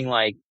climbing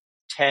like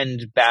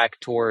tend back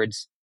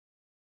towards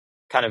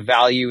kind of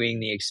valuing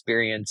the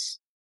experience,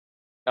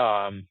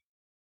 and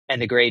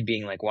the grade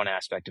being like one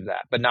aspect of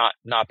that, but not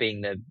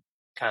being the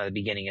kind of the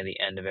beginning and the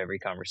end of every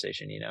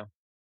conversation.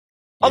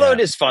 Although Yeah. it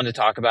is fun to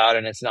talk about,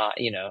 and it's not,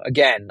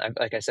 again,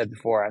 like I said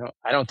before,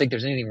 I don't think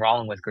there's anything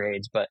wrong with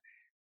grades, but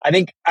I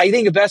think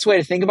the best way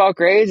to think about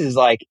grades is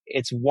like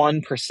it's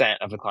 1%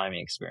 of the climbing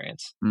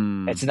experience.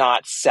 Mm. It's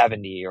not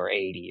 70 or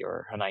 80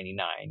 or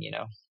 99.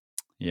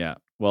 Yeah.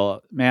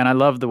 Well, man, I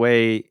love the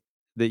way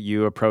that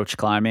you approach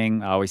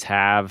climbing. I always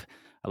have.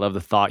 I love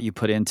the thought you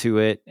put into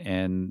it,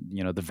 and,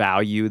 the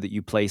value that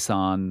you place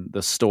on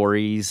the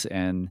stories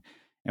and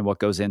what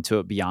goes into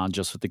it beyond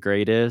just what the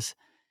grade is.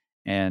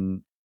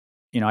 And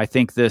I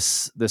think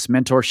this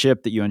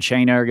mentorship that you and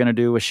Shayna are going to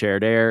do with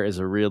Shared Air is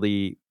a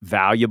really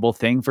valuable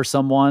thing for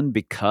someone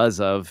because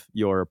of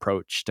your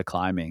approach to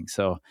climbing.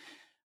 So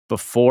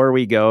before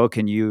we go,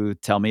 can you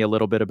tell me a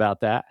little bit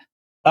about that?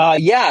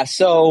 Yeah.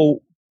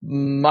 So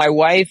my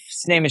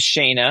wife's name is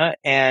Shayna,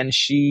 and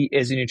she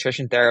is a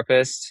nutrition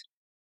therapist.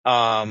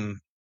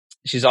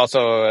 She's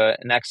also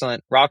an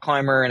excellent rock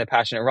climber and a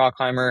passionate rock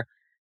climber.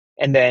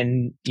 And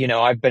then,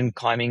 I've been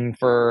climbing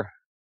for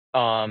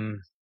a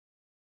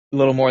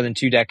little more than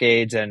 2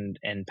 decades, and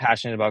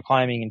passionate about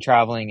climbing and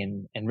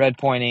traveling and red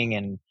pointing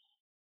and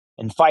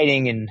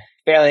fighting and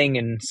failing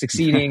and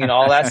succeeding and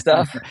all that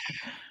stuff.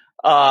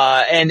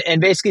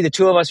 And basically the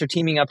two of us are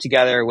teaming up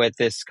together with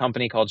this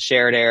company called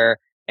Shared Air,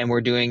 and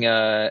we're doing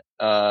a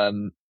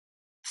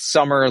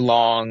summer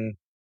long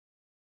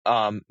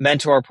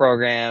mentor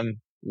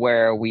program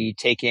where we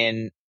take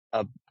in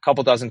a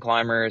couple dozen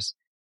climbers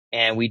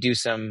and we do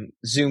some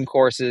Zoom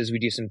courses, we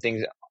do some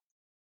things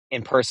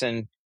in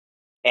person,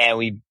 and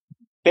we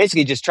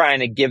basically just trying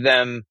to give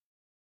them,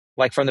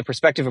 like, from the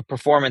perspective of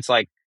performance,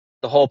 like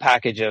the whole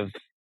package of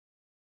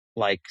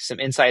like some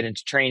insight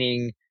into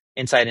training,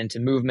 insight into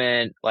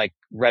movement, like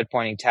red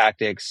pointing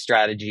tactics,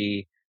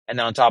 strategy. And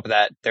then on top of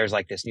that, there's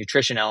like this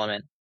nutrition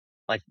element,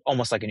 like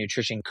almost like a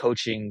nutrition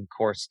coaching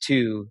course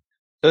too.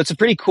 So it's a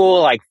pretty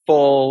cool, like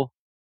full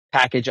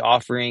package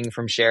offering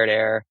from Shared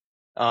Air.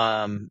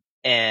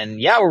 And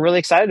yeah, we're really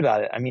excited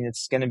about it. I mean,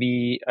 it's going to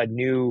be a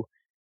new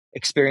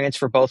experience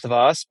for both of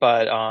us,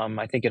 but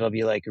I think it'll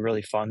be like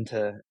really fun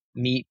to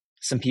meet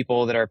some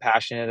people that are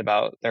passionate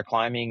about their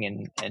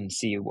climbing and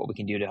see what we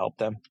can do to help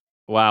them.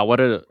 Wow,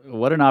 what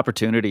an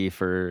opportunity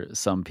for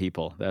some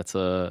people. That's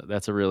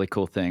a really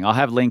cool thing. I'll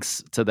have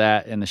links to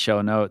that in the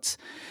show notes.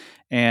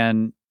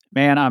 And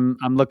man,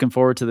 I'm looking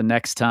forward to the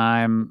next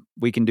time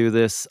we can do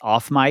this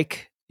off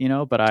mic,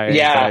 but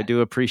I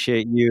do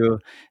appreciate you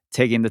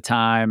taking the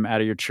time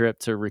out of your trip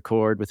to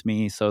record with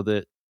me so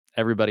that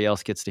everybody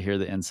else gets to hear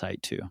the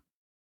insight too.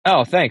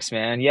 Oh, thanks,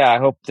 man. Yeah,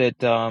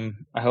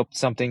 I hope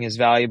something is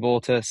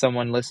valuable to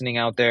someone listening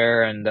out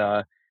there,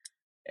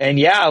 and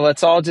yeah,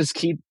 let's all just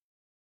keep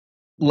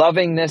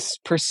loving this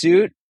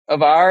pursuit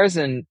of ours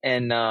and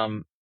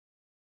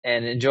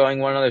enjoying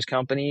one another's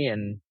company,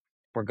 and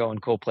we're going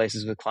cool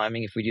places with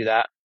climbing if we do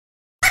that.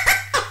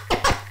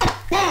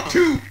 1,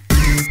 2.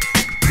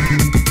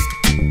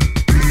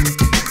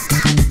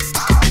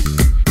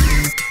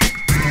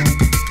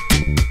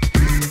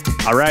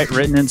 All right,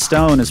 Written in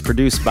Stone is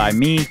produced by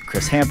me,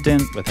 Chris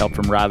Hampton, with help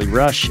from Riley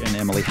Rush and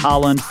Emily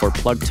Holland for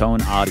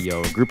Plugtone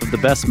Audio, a group of the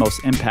best,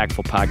 most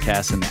impactful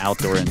podcasts in the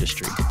outdoor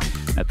industry.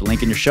 At the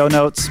link in your show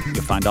notes,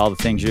 you'll find all the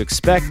things you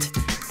expect,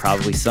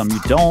 probably some you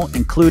don't,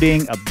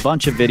 including a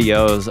bunch of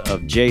videos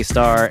of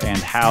J-Star and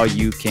how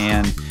you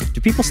can... Do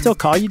people still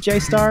call you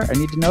J-Star? I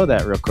need to know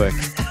that real quick.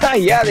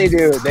 Yeah, they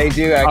do. They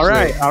do,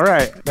 actually. All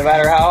right. No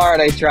matter how hard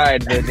I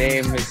tried, the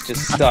name is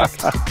just stuck.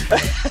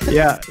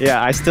 Yeah.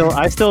 I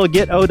still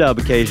get ODub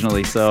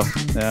occasionally, so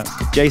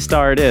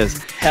J-Star it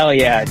is. Hell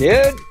yeah,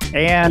 dude.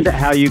 And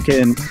how you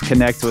can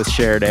connect with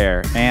Shared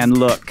Air. And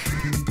look,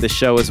 the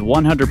show is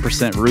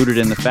 100% rooted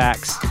in the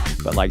facts,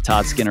 but like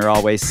Todd Skinner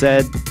always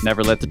said,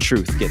 never let the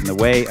truth get in the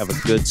way of a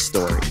good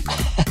story.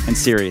 And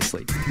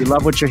seriously, if you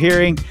love what you're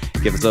hearing,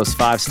 give us those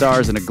 5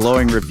 stars and a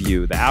glowing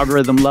review. The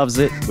algorithm loves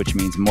it, which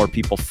means more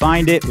people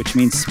find it, which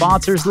means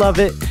sponsors love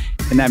it,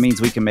 and that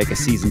means we can make a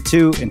season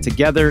 2, and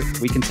together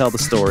we can tell the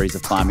stories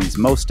of climbing's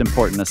most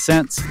important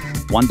ascents,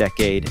 1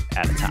 decade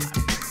at a time.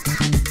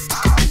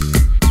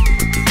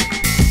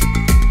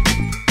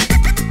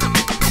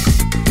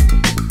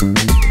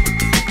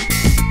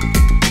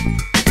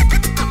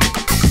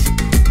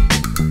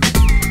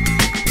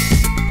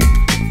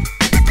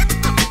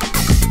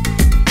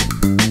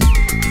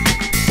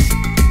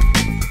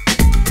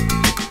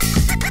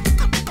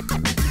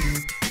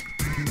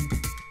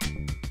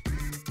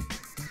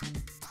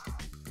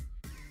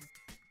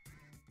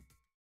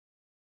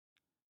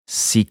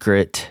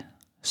 Secret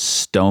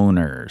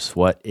stoners.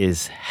 What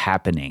is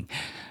happening?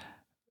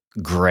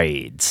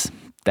 Grades.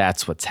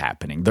 That's what's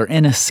happening. They're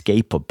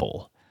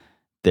inescapable.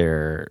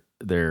 They're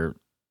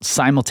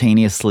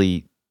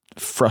simultaneously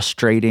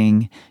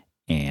frustrating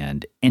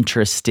and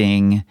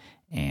interesting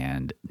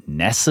and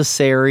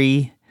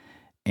necessary.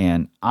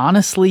 And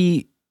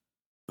honestly,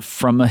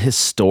 from a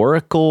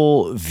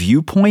historical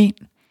viewpoint,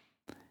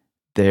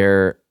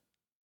 they're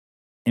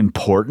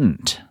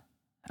important.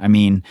 I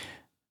mean,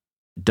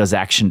 does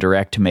Action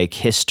Direct make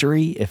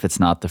history if it's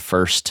not the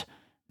first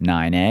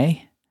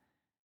 9A?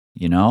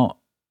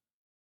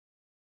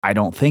 I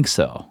don't think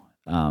so.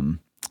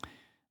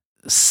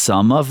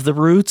 Some of the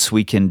routes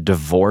we can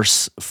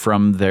divorce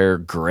from their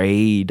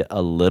grade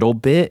a little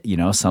bit,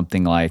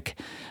 something like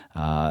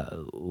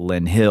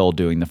Lynn Hill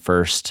doing the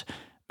first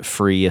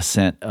free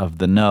ascent of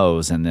the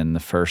nose and then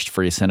the first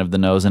free ascent of the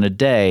nose in a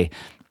day.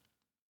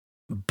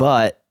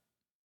 But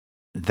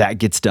that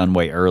gets done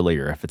way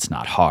earlier if it's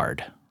not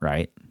hard,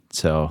 right?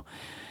 So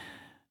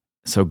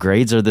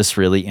grades are this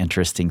really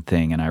interesting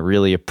thing, and I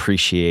really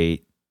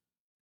appreciate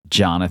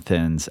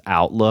Jonathan's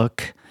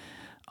outlook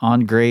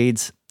on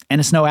grades,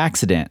 and it's no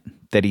accident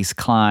that he's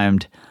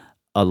climbed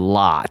a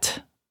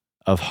lot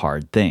of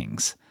hard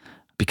things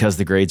because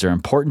the grades are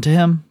important to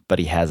him, but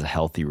he has a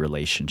healthy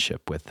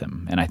relationship with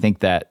them. And I think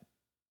that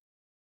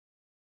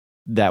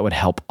would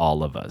help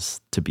all of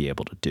us to be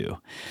able to do.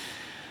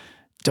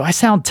 Do I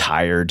sound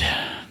tired?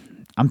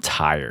 I'm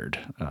tired.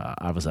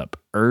 I was up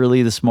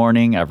early this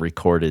morning. I've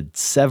recorded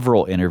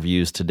several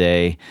interviews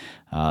today.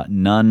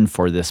 None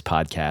for this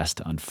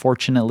podcast,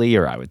 unfortunately,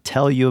 or I would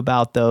tell you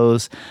about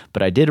those.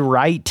 But I did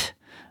write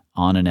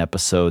on an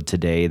episode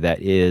today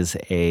that is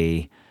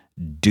a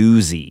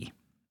doozy.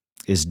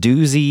 Is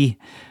doozy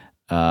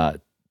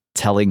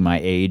telling my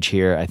age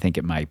here? I think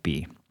it might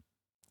be.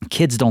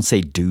 Kids don't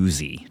say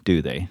doozy,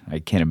 do they? I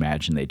can't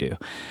imagine they do.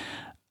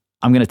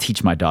 I'm going to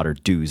teach my daughter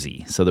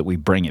doozy so that we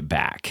bring it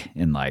back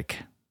in like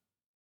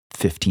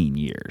 15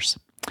 years.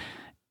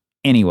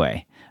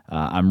 Anyway,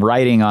 I'm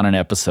writing on an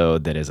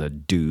episode that is a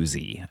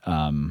doozy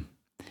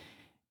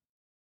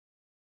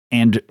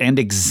and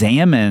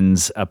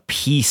examines a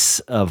piece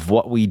of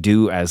what we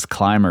do as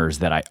climbers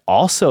that I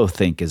also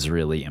think is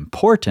really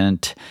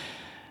important,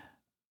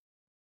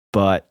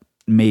 but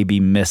maybe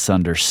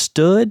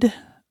misunderstood.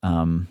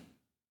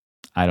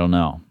 I don't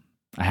know.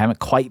 I haven't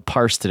quite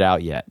parsed it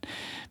out yet.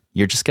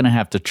 You're just going to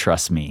have to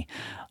trust me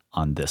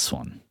on this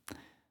one.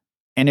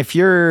 And if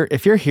you're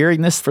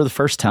hearing this for the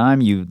first time,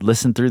 you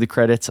listen through the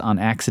credits on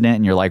accident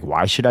and you're like,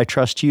 why should I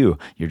trust you?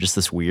 You're just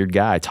this weird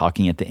guy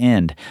talking at the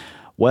end.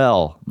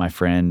 Well, my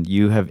friend,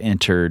 you have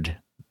entered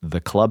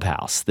the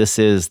clubhouse. This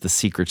is the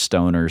Secret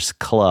Stoners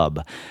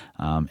Club.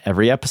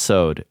 Every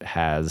episode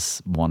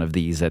has one of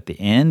these at the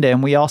end,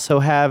 and we also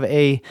have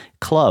a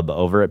club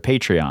over at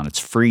Patreon. It's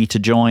free to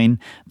join,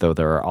 though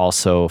there are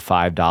also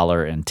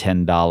 $5 and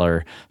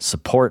 $10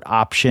 support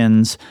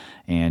options,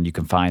 and you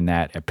can find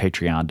that at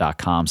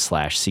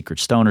patreon.com/Secret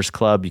Stoners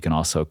Club. You can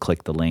also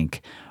click the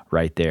link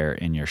right there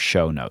in your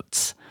show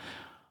notes.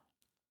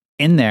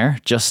 In there,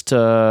 just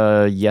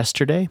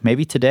yesterday,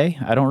 maybe today,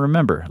 I don't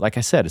remember. Like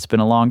I said, it's been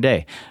a long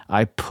day.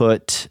 I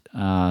put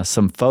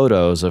some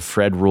photos of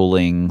Fred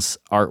Ruling's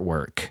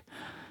artwork,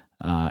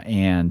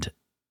 and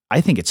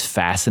I think it's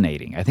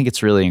fascinating. I think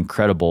it's really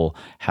incredible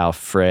how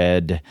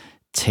Fred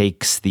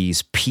takes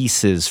these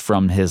pieces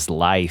from his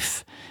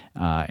life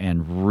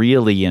and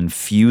really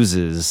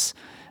infuses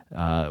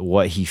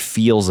what he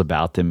feels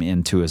about them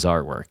into his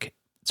artwork.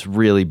 It's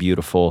really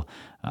beautiful.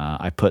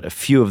 I put a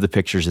few of the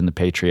pictures in the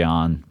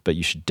Patreon, but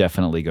you should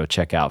definitely go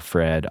check out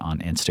Fred on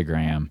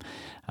Instagram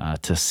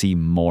to see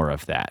more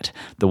of that.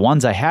 The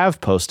ones I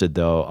have posted,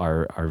 though,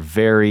 are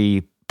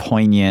very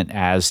poignant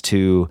as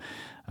to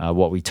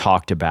what we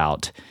talked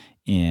about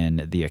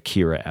in the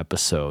Akira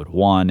episode.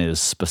 One is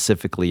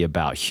specifically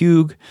about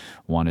Hugh.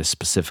 One is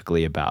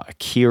specifically about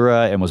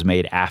Akira and was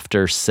made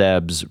after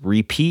Seb's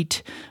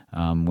repeat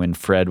when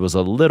Fred was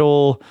a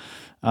little...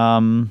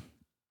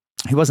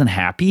 he wasn't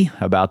happy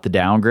about the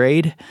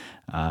downgrade,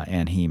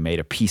 and he made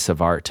a piece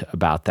of art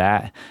about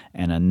that.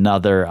 And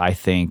another, I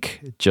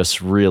think,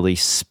 just really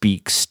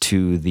speaks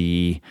to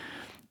the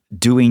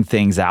doing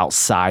things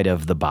outside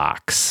of the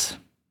box,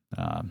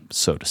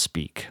 so to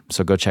speak.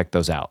 So go check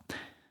those out.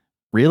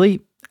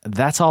 Really,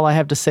 that's all I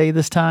have to say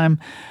this time.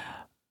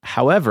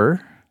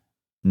 However,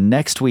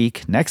 next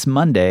week, next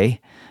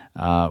Monday,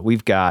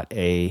 we've got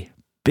a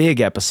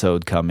big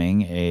episode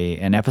coming,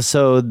 an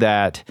episode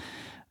that...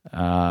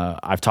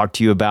 I've talked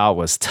to you about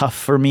was tough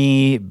for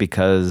me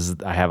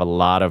because I have a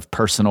lot of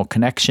personal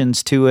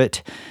connections to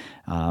it.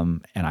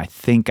 And I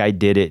think I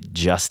did it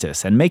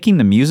justice. And making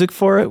the music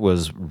for it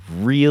was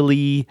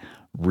really,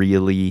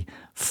 really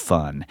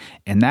fun.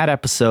 And that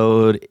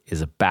episode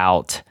is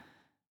about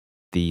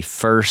the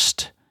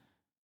first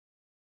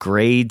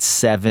grade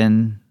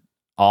 7,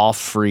 all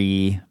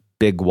free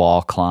big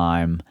wall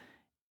climb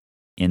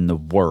in the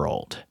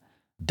world,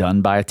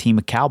 done by a team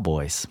of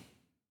cowboys.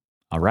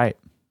 All right.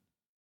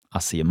 I'll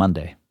see you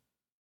Monday.